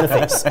in the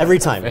face, every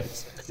time.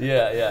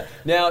 Yeah.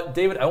 Now,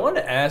 David, I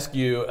wanted to ask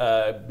you,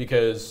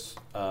 because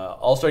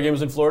All-Star Game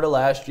was in Florida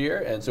last year,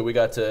 and so we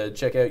got to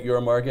check out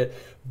your market,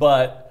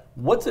 but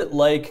what's it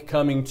like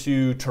coming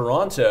to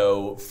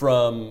Toronto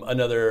from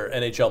another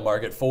NHL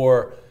market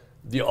for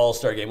the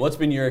All-Star Game? What's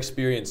been your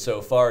experience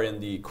so far in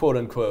the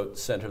quote-unquote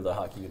center of the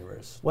hockey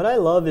universe? What I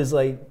love is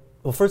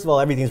well, first of all,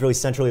 everything's really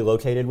centrally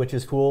located, which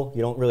is cool.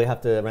 You don't really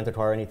have to rent a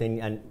car or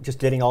anything. And just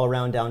getting all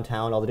around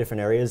downtown, all the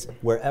different areas,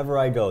 wherever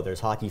I go,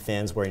 there's hockey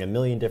fans wearing a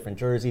million different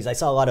jerseys. I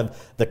saw a lot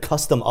of the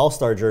custom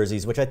All-Star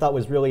jerseys, which I thought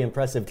was really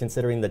impressive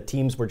considering the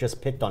teams were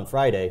just picked on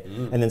Friday.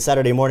 And then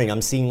Saturday morning,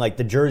 I'm seeing like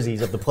the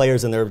jerseys of the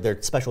players in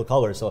their special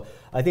colors. So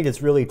I think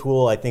it's really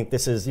cool. I think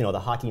this is, the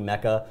hockey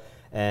mecca.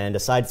 And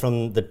aside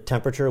from the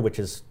temperature, which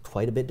is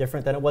quite a bit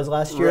different than it was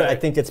last year, I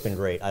think it's been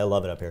great. I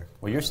love it up here.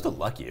 Well, you're still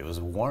lucky. It was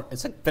warm.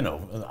 It's been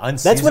unseasonably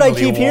That's what I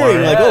keep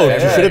hearing. Like,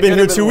 you should have been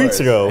here 2 weeks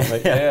ago.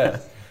 Like, yeah.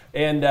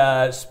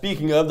 And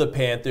speaking of the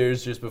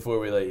Panthers, just before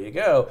we let you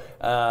go,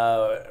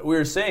 we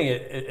were saying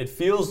it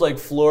feels like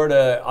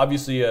Florida,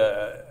 obviously,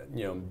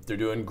 they're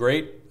doing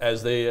great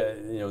as they,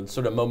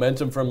 sort of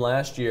momentum from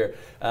last year,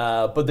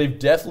 but they've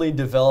definitely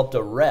developed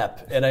a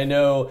rep. And I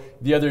know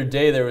the other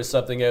day there was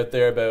something out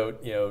there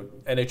about,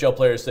 NHL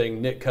players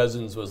saying Nick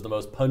Cousins was the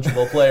most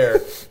punchable player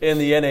in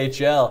the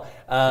NHL.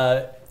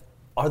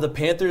 Are the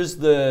Panthers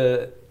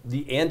the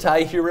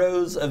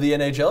anti-heroes of the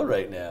NHL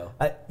right now?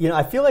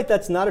 I feel like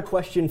that's not a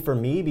question for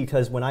me,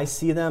 because when I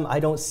see them, I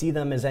don't see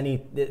them as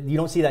you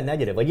don't see that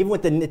negative. Like even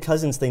with the Nick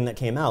Cousins thing that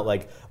came out,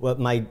 like what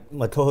my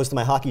co-host of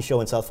my hockey show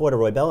in South Florida,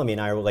 Roy Bellamy,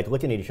 and I were like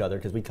looking at each other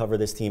because we cover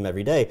this team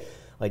every day.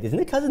 Like, is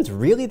Nick Cousins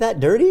really that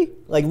dirty?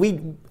 Like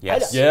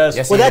Yes.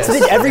 Well, that's the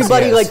thing.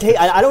 Everybody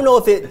I don't know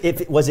if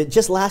it was it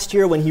just last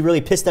year when he really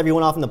pissed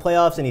everyone off in the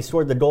playoffs and he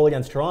scored the goal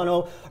against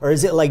Toronto, or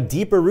is it like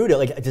deeper rooted?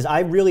 Like, because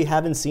I really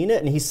haven't seen it,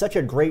 and he's such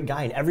a great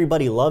guy and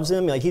everybody loves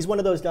him. Like, he's one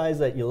of those guys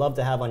that you love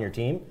to have on your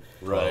team,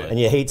 right? And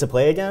you hate to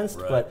play against,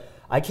 right. But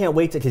I can't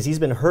wait because he's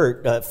been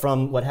hurt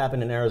from what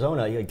happened in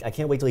Arizona. I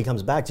can't wait till he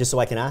comes back just so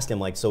I can ask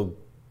him, like, so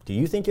do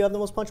you think you have the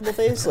most punchable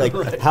face? Like,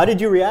 right. How did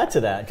you react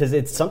to that? Because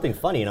it's something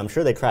funny, and I'm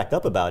sure they cracked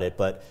up about it,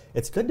 but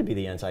it's good to be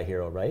the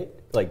anti-hero, right?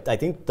 Like, I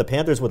think the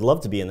Panthers would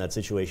love to be in that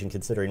situation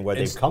considering where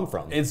they've come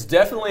from. It's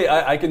definitely,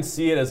 I can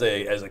see it as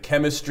a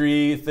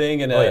chemistry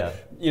thing, and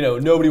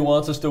nobody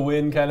wants us to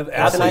win kind of.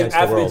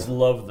 Athletes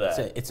love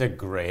that. It's a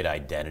great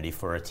identity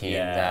for a team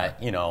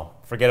that,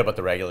 forget about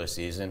the regular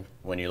season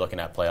when you're looking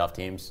at playoff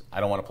teams. I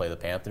don't want to play the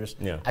Panthers.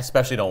 Yeah. I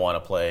especially don't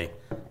want to play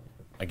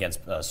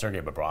against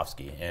Sergei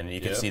Bobrovsky, and you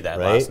can see that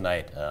last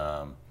night.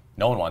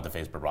 No one wanted to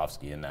face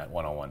Bobrovsky in that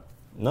one-on-one.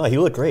 No, he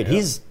looked great. Yeah.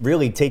 He's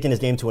really taken his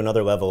game to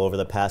another level over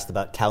the past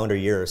about calendar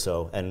year or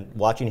so, and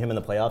watching him in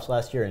the playoffs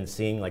last year and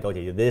seeing like,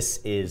 okay, this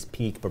is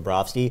peak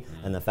Bobrovsky,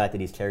 and the fact that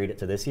he's carried it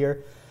to this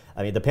year,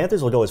 I mean, the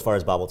Panthers will go as far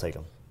as Bob will take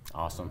them.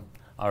 Awesome.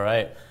 All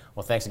right.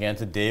 Well, thanks again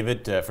to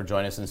David for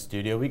joining us in the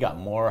studio. We got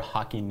more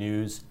hockey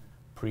news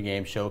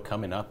pregame show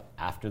coming up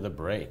after the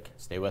break.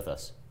 Stay with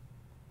us.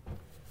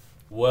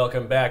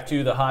 Welcome back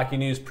to the Hockey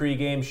News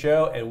pregame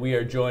show, and we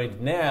are joined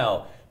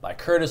now by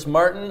Curtis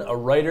Martin, a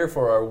writer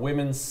for our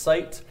women's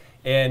site.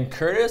 And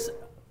Curtis,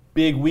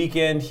 big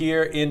weekend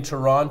here in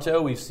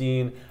Toronto. We've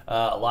seen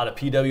a lot of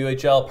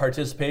PWHL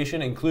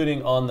participation,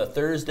 including on the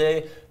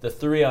Thursday, the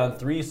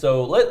 3-on-3.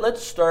 So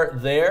let's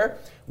start there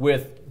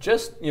with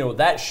just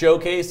that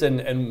showcase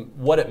and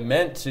what it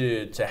meant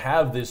to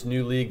have this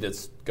new league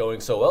that's going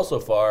so well so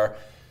far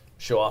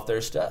show off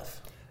their stuff.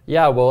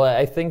 Yeah, well,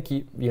 I think,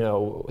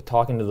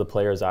 talking to the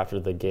players after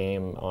the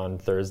game on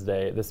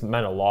Thursday, this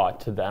meant a lot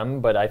to them,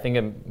 but I think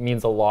it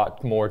means a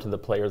lot more to the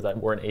players that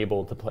weren't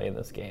able to play in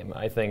this game.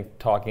 I think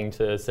talking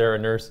to Sarah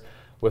Nurse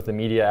with the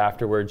media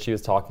afterwards, she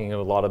was talking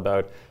a lot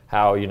about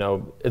how,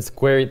 it's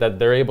great that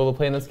they're able to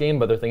play in this game,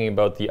 but they're thinking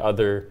about the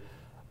other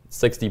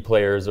 60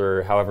 players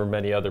or however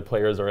many other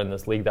players are in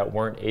this league that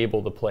weren't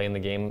able to play in the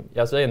game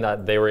yesterday and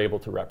that they were able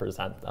to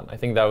represent them. I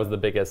think that was the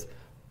biggest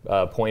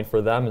point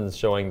for them, in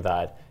showing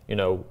that,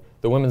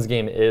 the women's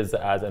game is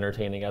as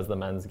entertaining as the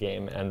men's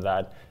game, and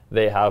that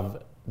they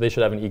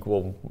should have an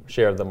equal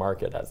share of the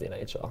market as the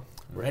NHL.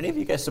 Were any of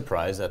you guys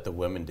surprised that the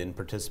women didn't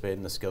participate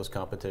in the skills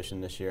competition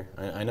this year?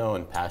 I know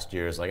in past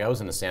years, like I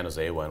was in the San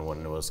Jose one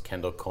when it was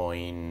Kendall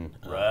Coyne.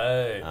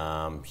 Right.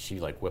 She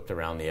whipped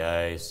around the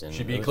ice. And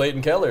she beat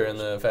Clayton Keller in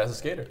the fastest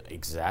skater.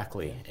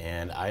 Exactly.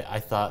 And I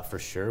thought for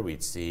sure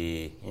we'd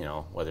see,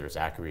 whether it's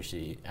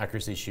accuracy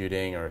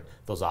shooting or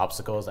those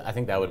obstacles. I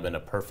think that would have been a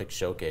perfect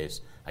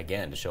showcase,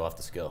 again, to show off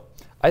the skill.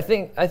 I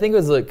think it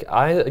was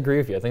I agree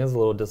with you. I think it was a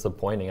little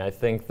disappointing. I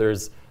think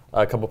there's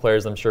a couple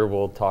players, I'm sure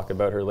we'll talk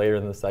about her later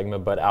in the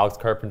segment, but Alex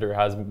Carpenter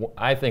has,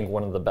 I think,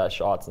 one of the best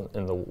shots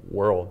in the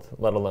world,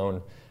 let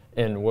alone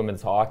in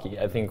women's hockey.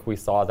 I think we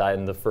saw that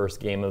in the first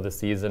game of the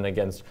season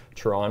against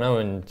Toronto,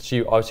 and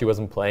she obviously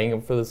wasn't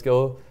playing for the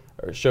skill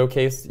or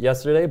showcase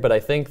yesterday, but I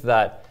think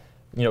that,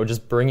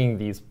 just bringing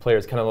these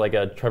players, kind of like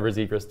a Trevor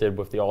Zegras did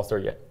with the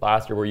All-Star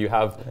last year, where you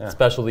have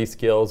specialty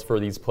skills for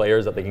these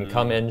players that they can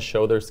come in,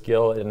 show their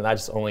skill, and that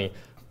just only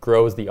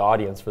grows the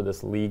audience for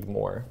this league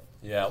more.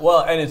 Yeah,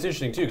 well, and it's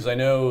interesting too, because I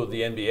know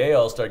the NBA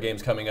All-Star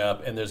Game's coming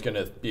up, and there's going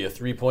to be a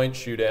 3-point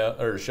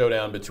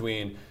showdown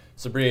between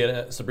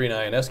Sabrina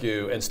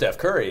Ionescu and Steph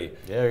Curry.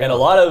 And a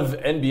lot of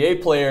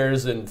NBA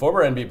players and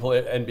former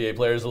NBA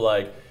players are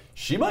like,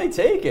 she might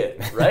take it,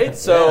 right?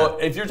 So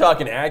if you're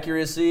talking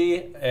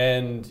accuracy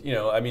and,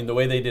 the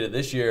way they did it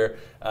this year,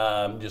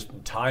 just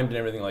timed and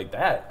everything like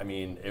that,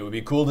 it would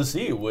be cool to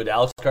see. Would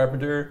Alex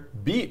Carpenter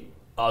beat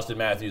Austin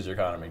Matthews or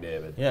Connor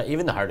McDavid? Yeah,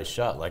 even the hardest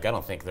shot. I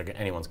don't think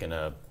anyone's going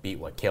to beat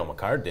what Cale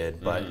Makar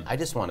did, but I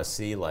just want to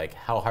see,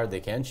 how hard they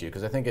can shoot,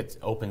 because I think it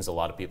opens a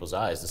lot of people's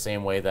eyes, the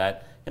same way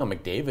that,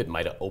 McDavid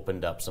might have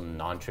opened up some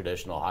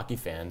non-traditional hockey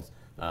fans'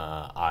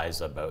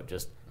 eyes about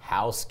just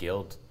how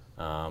skilled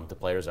the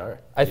players are.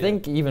 I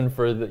think even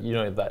for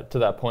to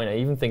that point, I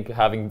even think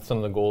having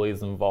some of the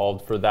goalies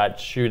involved for that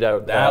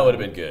shootout that would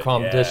have been good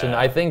competition. Yeah.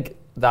 I think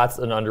that's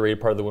an underrated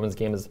part of the women's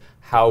game, is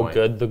how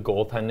good the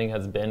goaltending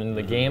has been in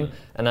the game.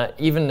 And I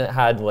even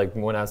had,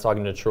 when I was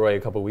talking to Troy a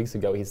couple weeks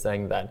ago, he's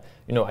saying that,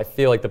 I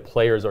feel like the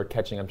players are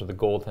catching up to the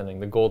goaltending.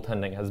 The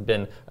goaltending has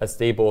been a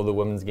staple of the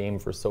women's game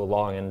for so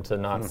long, and to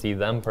not see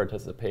them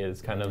participate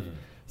is kind of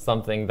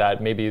something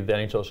that maybe the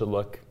NHL should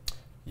look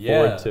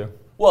forward to.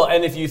 Well,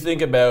 and if you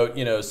think about,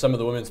 some of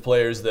the women's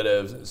players that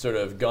have sort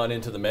of gone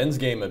into the men's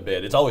game a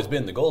bit, it's always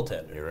been the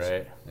goaltenders. You're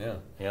right. Yeah.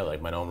 Yeah,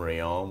 like Manon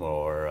Riom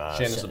or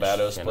Shannon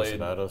Sabatos played.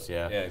 Sabatos,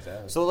 yeah. Yeah,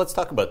 exactly. So let's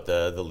talk about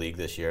the league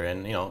this year.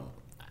 And,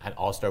 at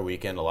All-Star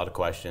Weekend, a lot of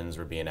questions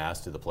were being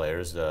asked to the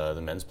players,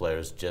 the men's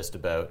players, just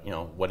about,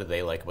 what do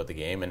they like about the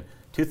game. And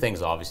two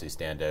things obviously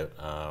stand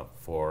out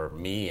for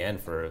me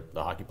and for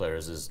the hockey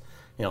players is,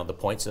 the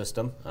point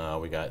system.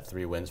 We got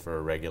 3 points for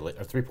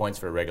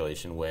a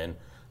regulation win.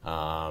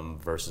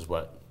 Versus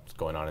what's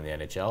going on in the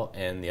NHL.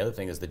 And the other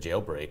thing is the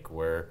jailbreak,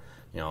 where,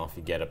 if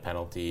you get a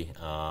penalty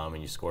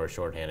and you score a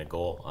shorthanded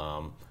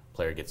goal,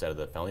 player gets out of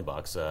the penalty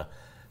box.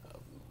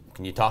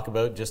 Can you talk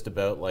about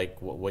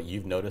what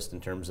you've noticed in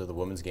terms of the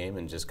women's game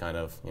and just kind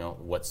of,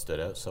 what stood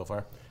out so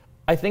far?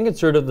 I think it's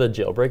sort of the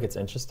jailbreak. It's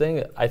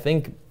interesting. I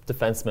think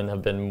defensemen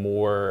have been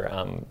more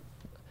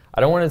I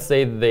don't want to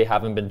say they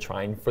haven't been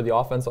trying for the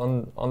offense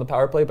on the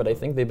power play, but I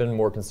think they've been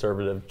more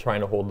conservative,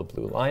 trying to hold the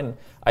blue line.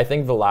 I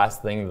think the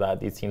last thing that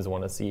these teams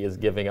want to see is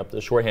giving up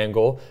the shorthand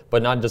goal,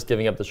 but not just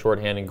giving up the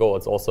shorthanded goal.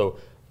 It's also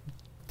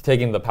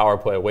taking the power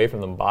play away from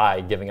them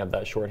by giving up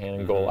that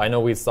shorthanded goal. I know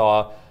we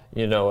saw,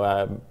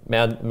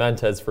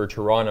 Mantez for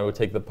Toronto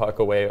take the puck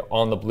away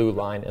on the blue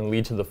line and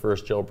lead to the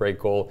first jailbreak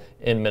goal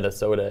in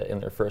Minnesota in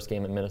their first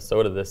game in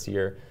Minnesota this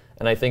year.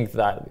 And I think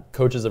that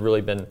coaches have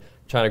really been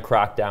trying to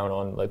crack down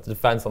on the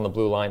defense on the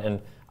blue line.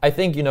 And I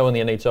think, in the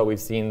NHL, we've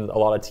seen a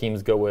lot of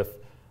teams go with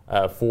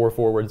 4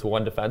 forwards,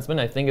 1 defenseman.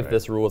 I think if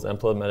this rule is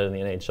implemented in the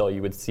NHL,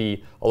 you would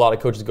see a lot of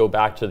coaches go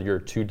back to your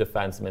 2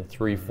 defensemen,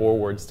 3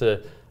 forwards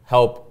to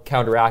help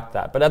counteract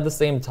that. But at the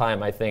same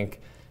time, I think,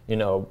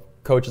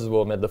 coaches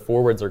will admit the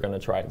forwards are going to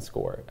try and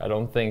score. I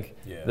don't think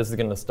this is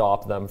going to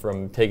stop them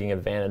from taking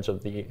advantage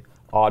of the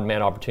odd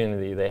man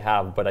opportunity they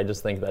have, but I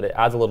just think that it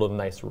adds a little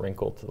nice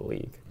wrinkle to the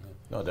league.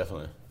 No,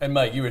 definitely. And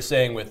Mike, you were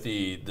saying with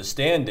the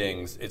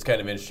standings, it's kind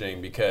of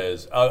interesting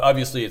because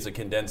obviously it's a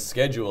condensed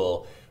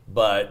schedule,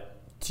 but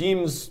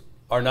teams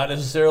are not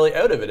necessarily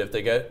out of it if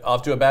they get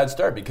off to a bad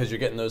start because you're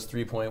getting those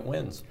 3-point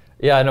wins.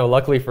 Yeah, I know.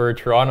 Luckily for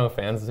Toronto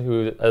fans,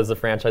 who as a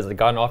franchise had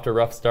gotten off to a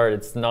rough start,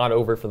 it's not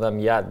over for them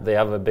yet. They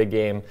have a big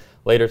game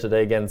later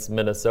today against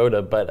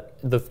Minnesota. But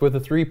with the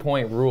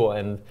 3-point rule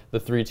and the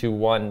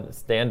 3-2-1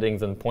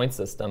 standings and point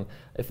system,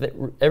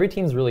 every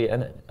team's really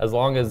in it. As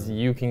long as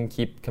you can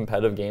keep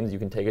competitive games, you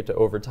can take it to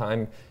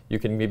overtime, you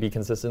can maybe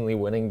consistently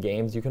winning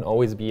games, you can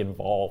always be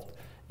involved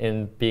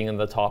in being in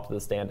the top of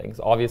the standings.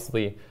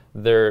 Obviously,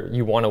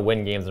 you want to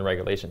win games in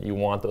regulation. You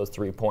want those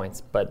 3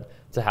 points. But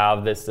to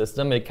have this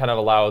system, it kind of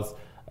allows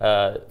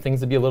things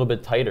to be a little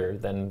bit tighter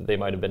than they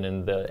might have been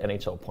in the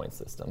NHL point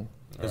system.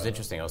 It was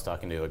interesting. I was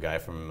talking to a guy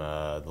from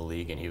the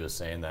league, and he was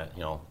saying that,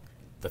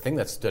 the thing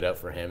that stood out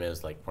for him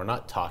is, like, we're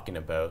not talking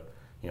about,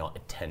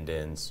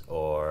 attendance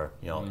or,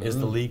 is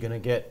the league going to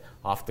get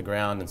off the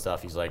ground and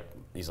stuff. He's like,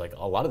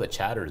 a lot of the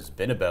chatter has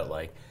been about,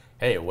 like,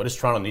 hey, what does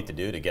Toronto need to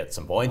do to get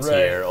some points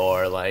here?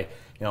 Or, like,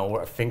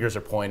 where fingers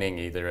are pointing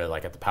either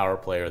like at the power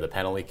play or the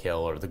penalty kill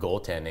or the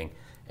goaltending.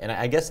 And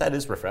I guess that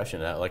is refreshing.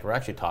 Like, we're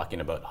actually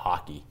talking about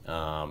hockey,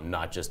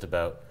 not just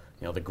about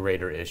the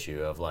greater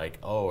issue of, like,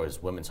 oh,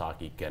 is women's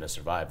hockey going to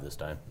survive this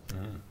time?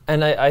 Mm-hmm.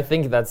 And I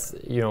think that's,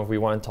 if we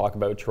want to talk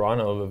about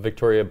Toronto,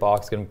 Victoria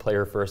Bach's going to play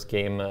her first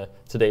game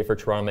today for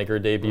Toronto, make her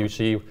debut.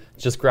 She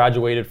just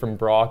graduated from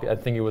Brock. I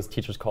think it was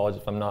Teachers College,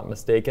 if I'm not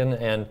mistaken.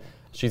 And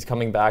she's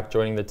coming back,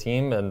 joining the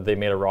team, and they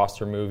made a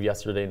roster move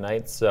yesterday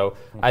night. So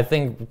I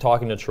think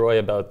talking to Troy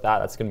about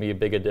that's going to be a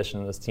big addition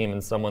to this team,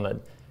 and someone that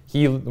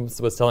he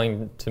was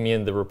telling to me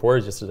in the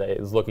reporters yesterday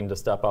is looking to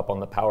step up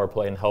on the power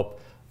play and help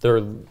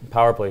their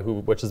power play,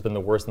 which has been the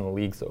worst in the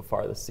league so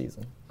far this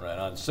season. Right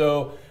on.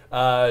 So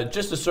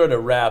just to sort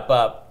of wrap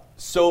up,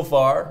 so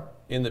far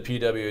in the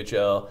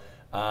PWHL,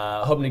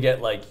 hoping to get,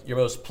 like, your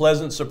most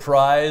pleasant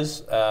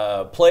surprise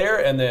player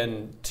and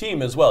then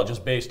team as well,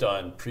 just based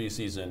on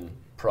preseason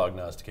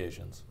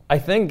prognostications. I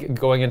think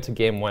going into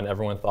game one,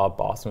 everyone thought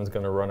Boston was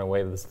going to run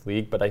away with this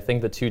league, but I think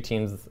there's two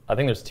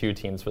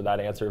teams for that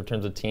answer. In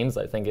terms of teams,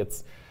 I think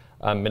it's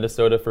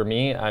Minnesota for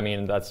me. I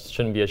mean, that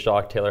shouldn't be a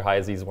shock. Taylor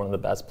Heise is one of the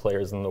best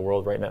players in the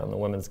world right now in the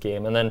women's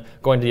game. And then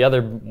going to the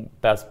other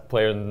best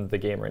player in the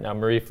game right now,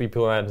 Marie-Philippe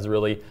Poulin has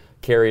really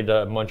carried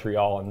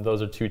Montreal, and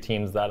those are two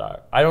teams that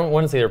I don't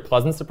want to say they're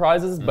pleasant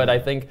surprises, but I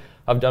think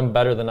have done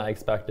better than I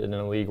expected in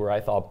a league where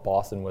I thought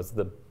Boston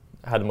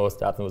had the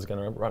most depth and was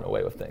going to run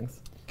away with things.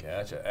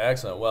 Gotcha.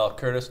 Excellent. Well,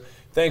 Curtis,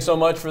 thanks so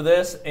much for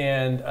this.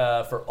 And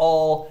for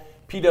all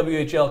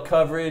PWHL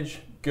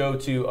coverage, go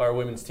to our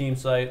women's team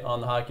site on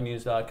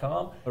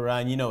thehockeynews.com.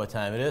 Ryan, you know what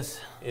time it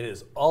is. It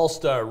is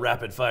All-Star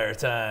Rapid Fire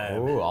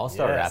time. Ooh,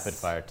 All-Star Rapid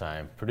Fire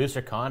time.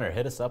 Producer Connor,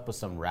 hit us up with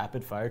some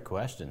rapid fire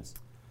questions.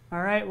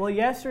 All right. Well,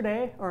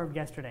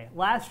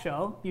 last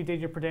show, you did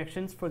your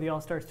predictions for the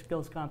All-Star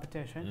Skills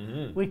Competition.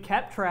 Mm-hmm. We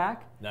kept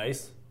track.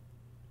 Nice.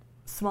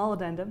 Small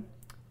addendum.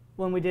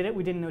 When we did it,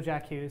 we didn't know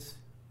Jack Hughes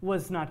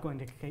was not going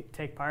to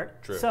take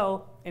part. True.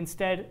 So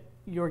instead,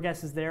 your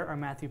guesses there are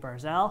Matthew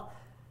Barzal.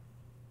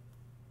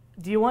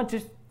 Do you want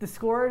just the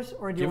scores,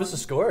 or do you give us the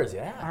scores?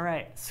 Yeah. All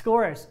right,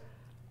 scores.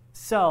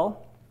 So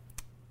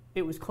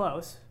it was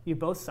close. You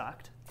both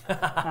sucked.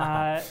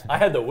 I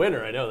had the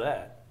winner. I know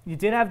that. You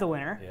did have the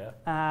winner.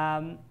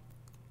 Yeah.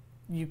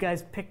 You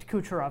guys picked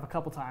Kucherov a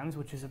couple times,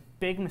 which is a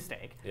big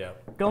mistake. Yeah.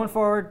 Going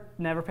forward,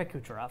 never pick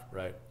Kucherov.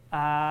 Right.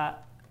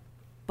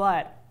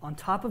 But on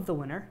top of the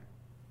winner,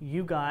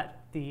 you got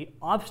the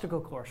obstacle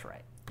course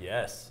right.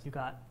 Yes. You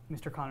got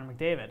Mr. Connor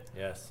McDavid.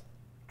 Yes.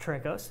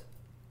 Tricos,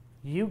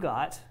 you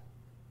got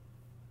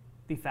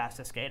the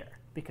fastest skater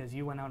because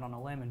you went out on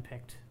a limb and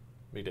picked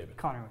McDavid.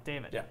 Connor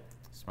McDavid. Yeah.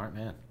 Smart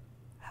man.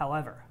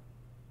 However,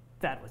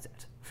 that was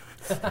it.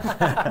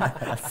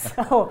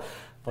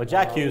 Well,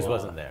 Jack Hughes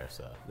wasn't there,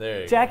 so.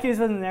 There you Jack go. Hughes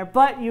wasn't there,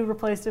 but you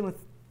replaced him with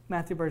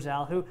Matthew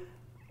Barzal, who,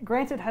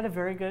 granted, had a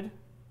very good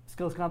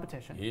skills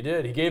competition. He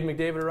did. He gave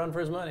McDavid a run for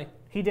his money.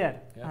 He did.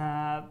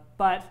 Yeah.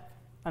 But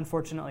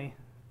unfortunately,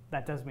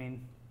 that does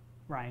mean,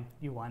 Ryan,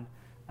 you won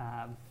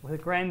with a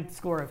grand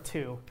score of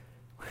 2.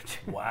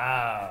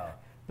 Wow.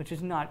 Which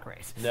is not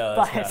great. No,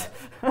 that's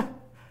not.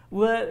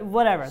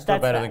 Whatever. Still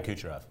that's better that. than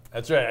Kucherov.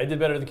 That's right. I did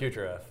better than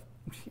Kucherov.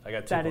 I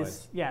got 2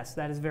 points. Yes,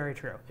 that is very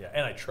true. Yeah,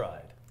 and I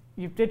tried.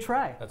 You did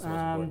try. That's the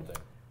most important thing.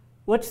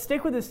 Let's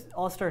stick with this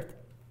All-Star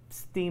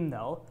theme,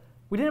 though.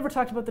 We didn't ever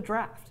talk about the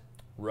draft.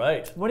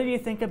 Right. What did you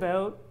think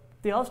about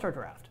the All-Star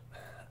draft?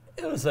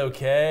 It was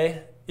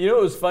okay. You know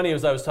what was funny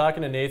was I was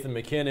talking to Nathan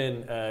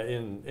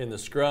McKinnon in the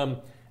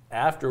scrum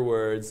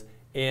afterwards,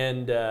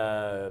 and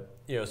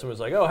someone was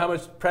like, "Oh, how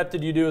much prep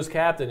did you do as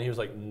captain?" And he was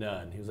like,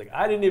 "None." He was like,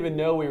 "I didn't even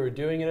know we were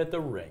doing it at the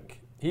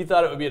rink." He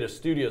thought it would be at a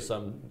studio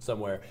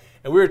somewhere.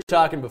 And we were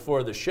talking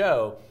before the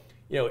show,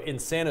 in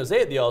San Jose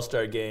at the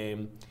All-Star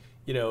game,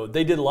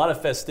 they did a lot of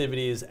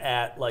festivities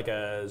at like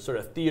a sort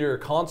of theater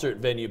concert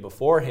venue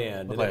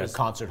beforehand. Like a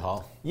concert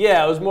hall.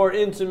 Yeah, it was more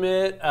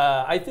intimate.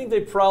 I think they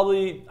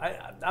probably,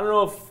 I don't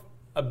know if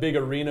a big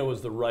arena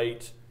was the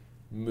right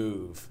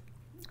move.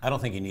 I don't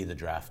think you need the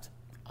draft.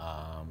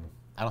 I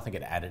don't think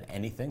it added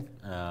anything.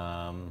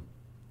 I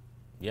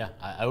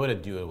would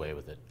have do away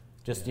with it.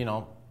 Just,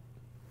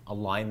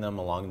 align them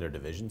along their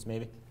divisions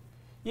maybe.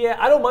 Yeah,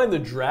 I don't mind the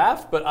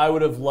draft, but I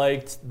would have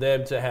liked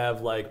them to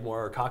have like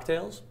more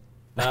cocktails.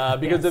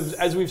 Because Yes.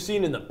 as we've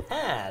seen in the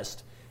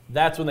past,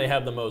 that's when they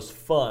have the most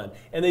fun.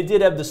 And they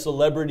did have the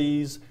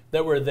celebrities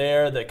that were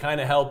there that kind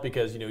of helped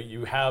because,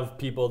 you have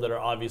people that are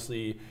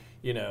obviously,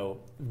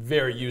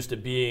 very used to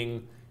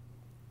being,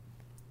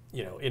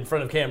 in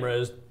front of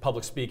cameras,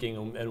 public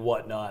speaking and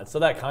whatnot. So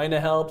that kind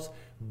of helps.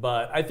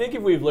 But I think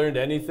if we've learned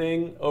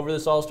anything over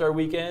this All-Star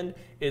weekend,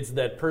 it's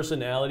that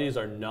personalities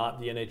are not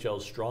the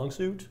NHL's strong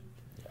suit.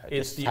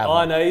 It's just the have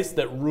on ice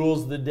that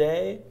rules the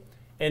day.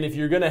 And if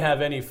you're going to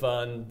have any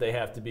fun, they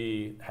have to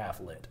be half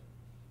lit.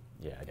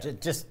 Yeah,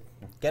 just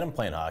get them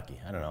playing hockey.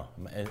 I don't know.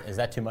 Is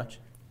that too much?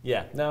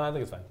 Yeah, no, I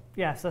think it's fine.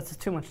 Yes, that's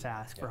too much to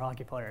ask for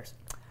hockey players.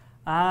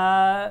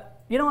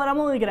 You know what? I'm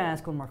only going to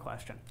ask one more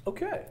question.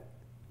 Okay.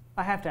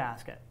 I have to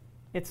ask it.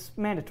 It's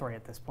mandatory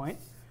at this point.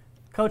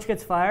 Coach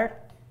gets fired.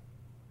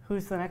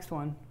 Who's the next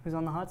one who's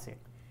on the hot seat?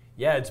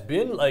 Yeah, it's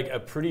been like a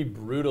pretty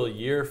brutal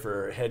year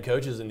for head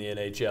coaches in the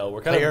NHL.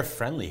 We're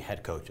Player-friendly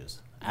head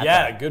coaches.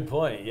 Yeah, good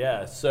point.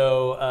 Yeah,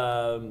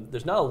 so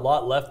there's not a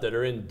lot left that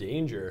are in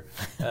danger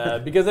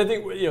because I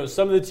think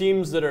some of the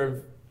teams that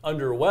are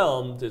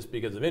underwhelmed is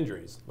because of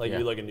injuries. Like you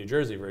look at New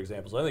Jersey, for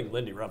example. So I think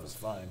Lindy Ruff is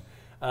fine.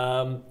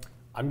 I'm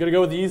going to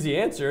go with the easy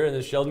answer, and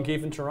it's Sheldon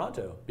Keefe in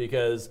Toronto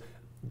because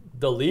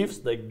the Leafs,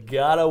 they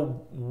gotta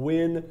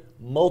win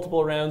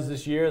multiple rounds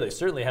this year. They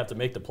certainly have to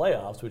make the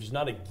playoffs, which is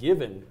not a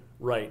given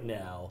right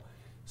now.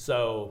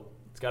 So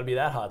it's got to be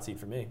that hot seat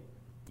for me.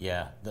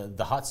 Yeah,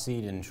 the hot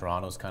seat in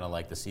Toronto is kind of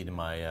like the seat in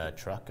my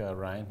truck,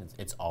 Ryan.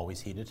 It's always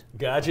heated.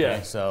 Gotcha.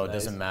 Okay, so Nice. it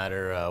doesn't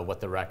matter what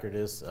the record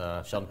is.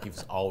 Sheldon Keefe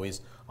is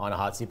always on a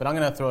hot seat. But I'm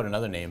going to throw out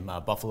another name,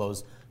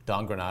 Buffalo's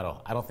Don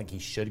Granato. I don't think he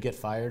should get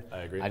fired.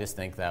 I agree. I just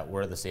think that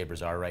where the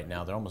Sabres are right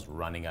now, they're almost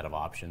running out of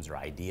options or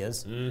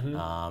ideas. And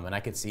I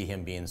could see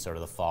him being sort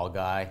of the fall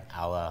guy,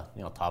 a la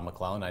Todd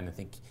McClellan. I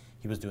think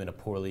he was doing a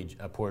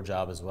poor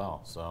job as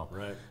well. So,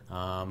 Right.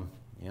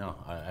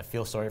 I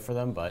feel sorry for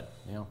them, but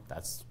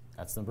that's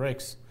the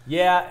breaks.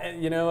 Yeah,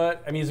 and you know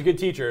what? I mean, he's a good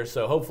teacher,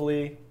 so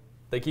hopefully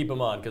they keep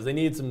him on because they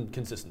need some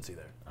consistency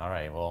there. All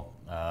right, well,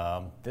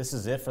 this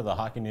is it for the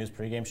Hockey News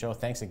pregame show.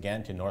 Thanks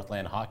again to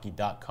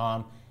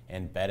NorthlandHockey.com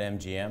and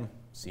BetMGM.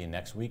 See you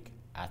next week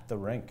at the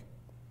rink.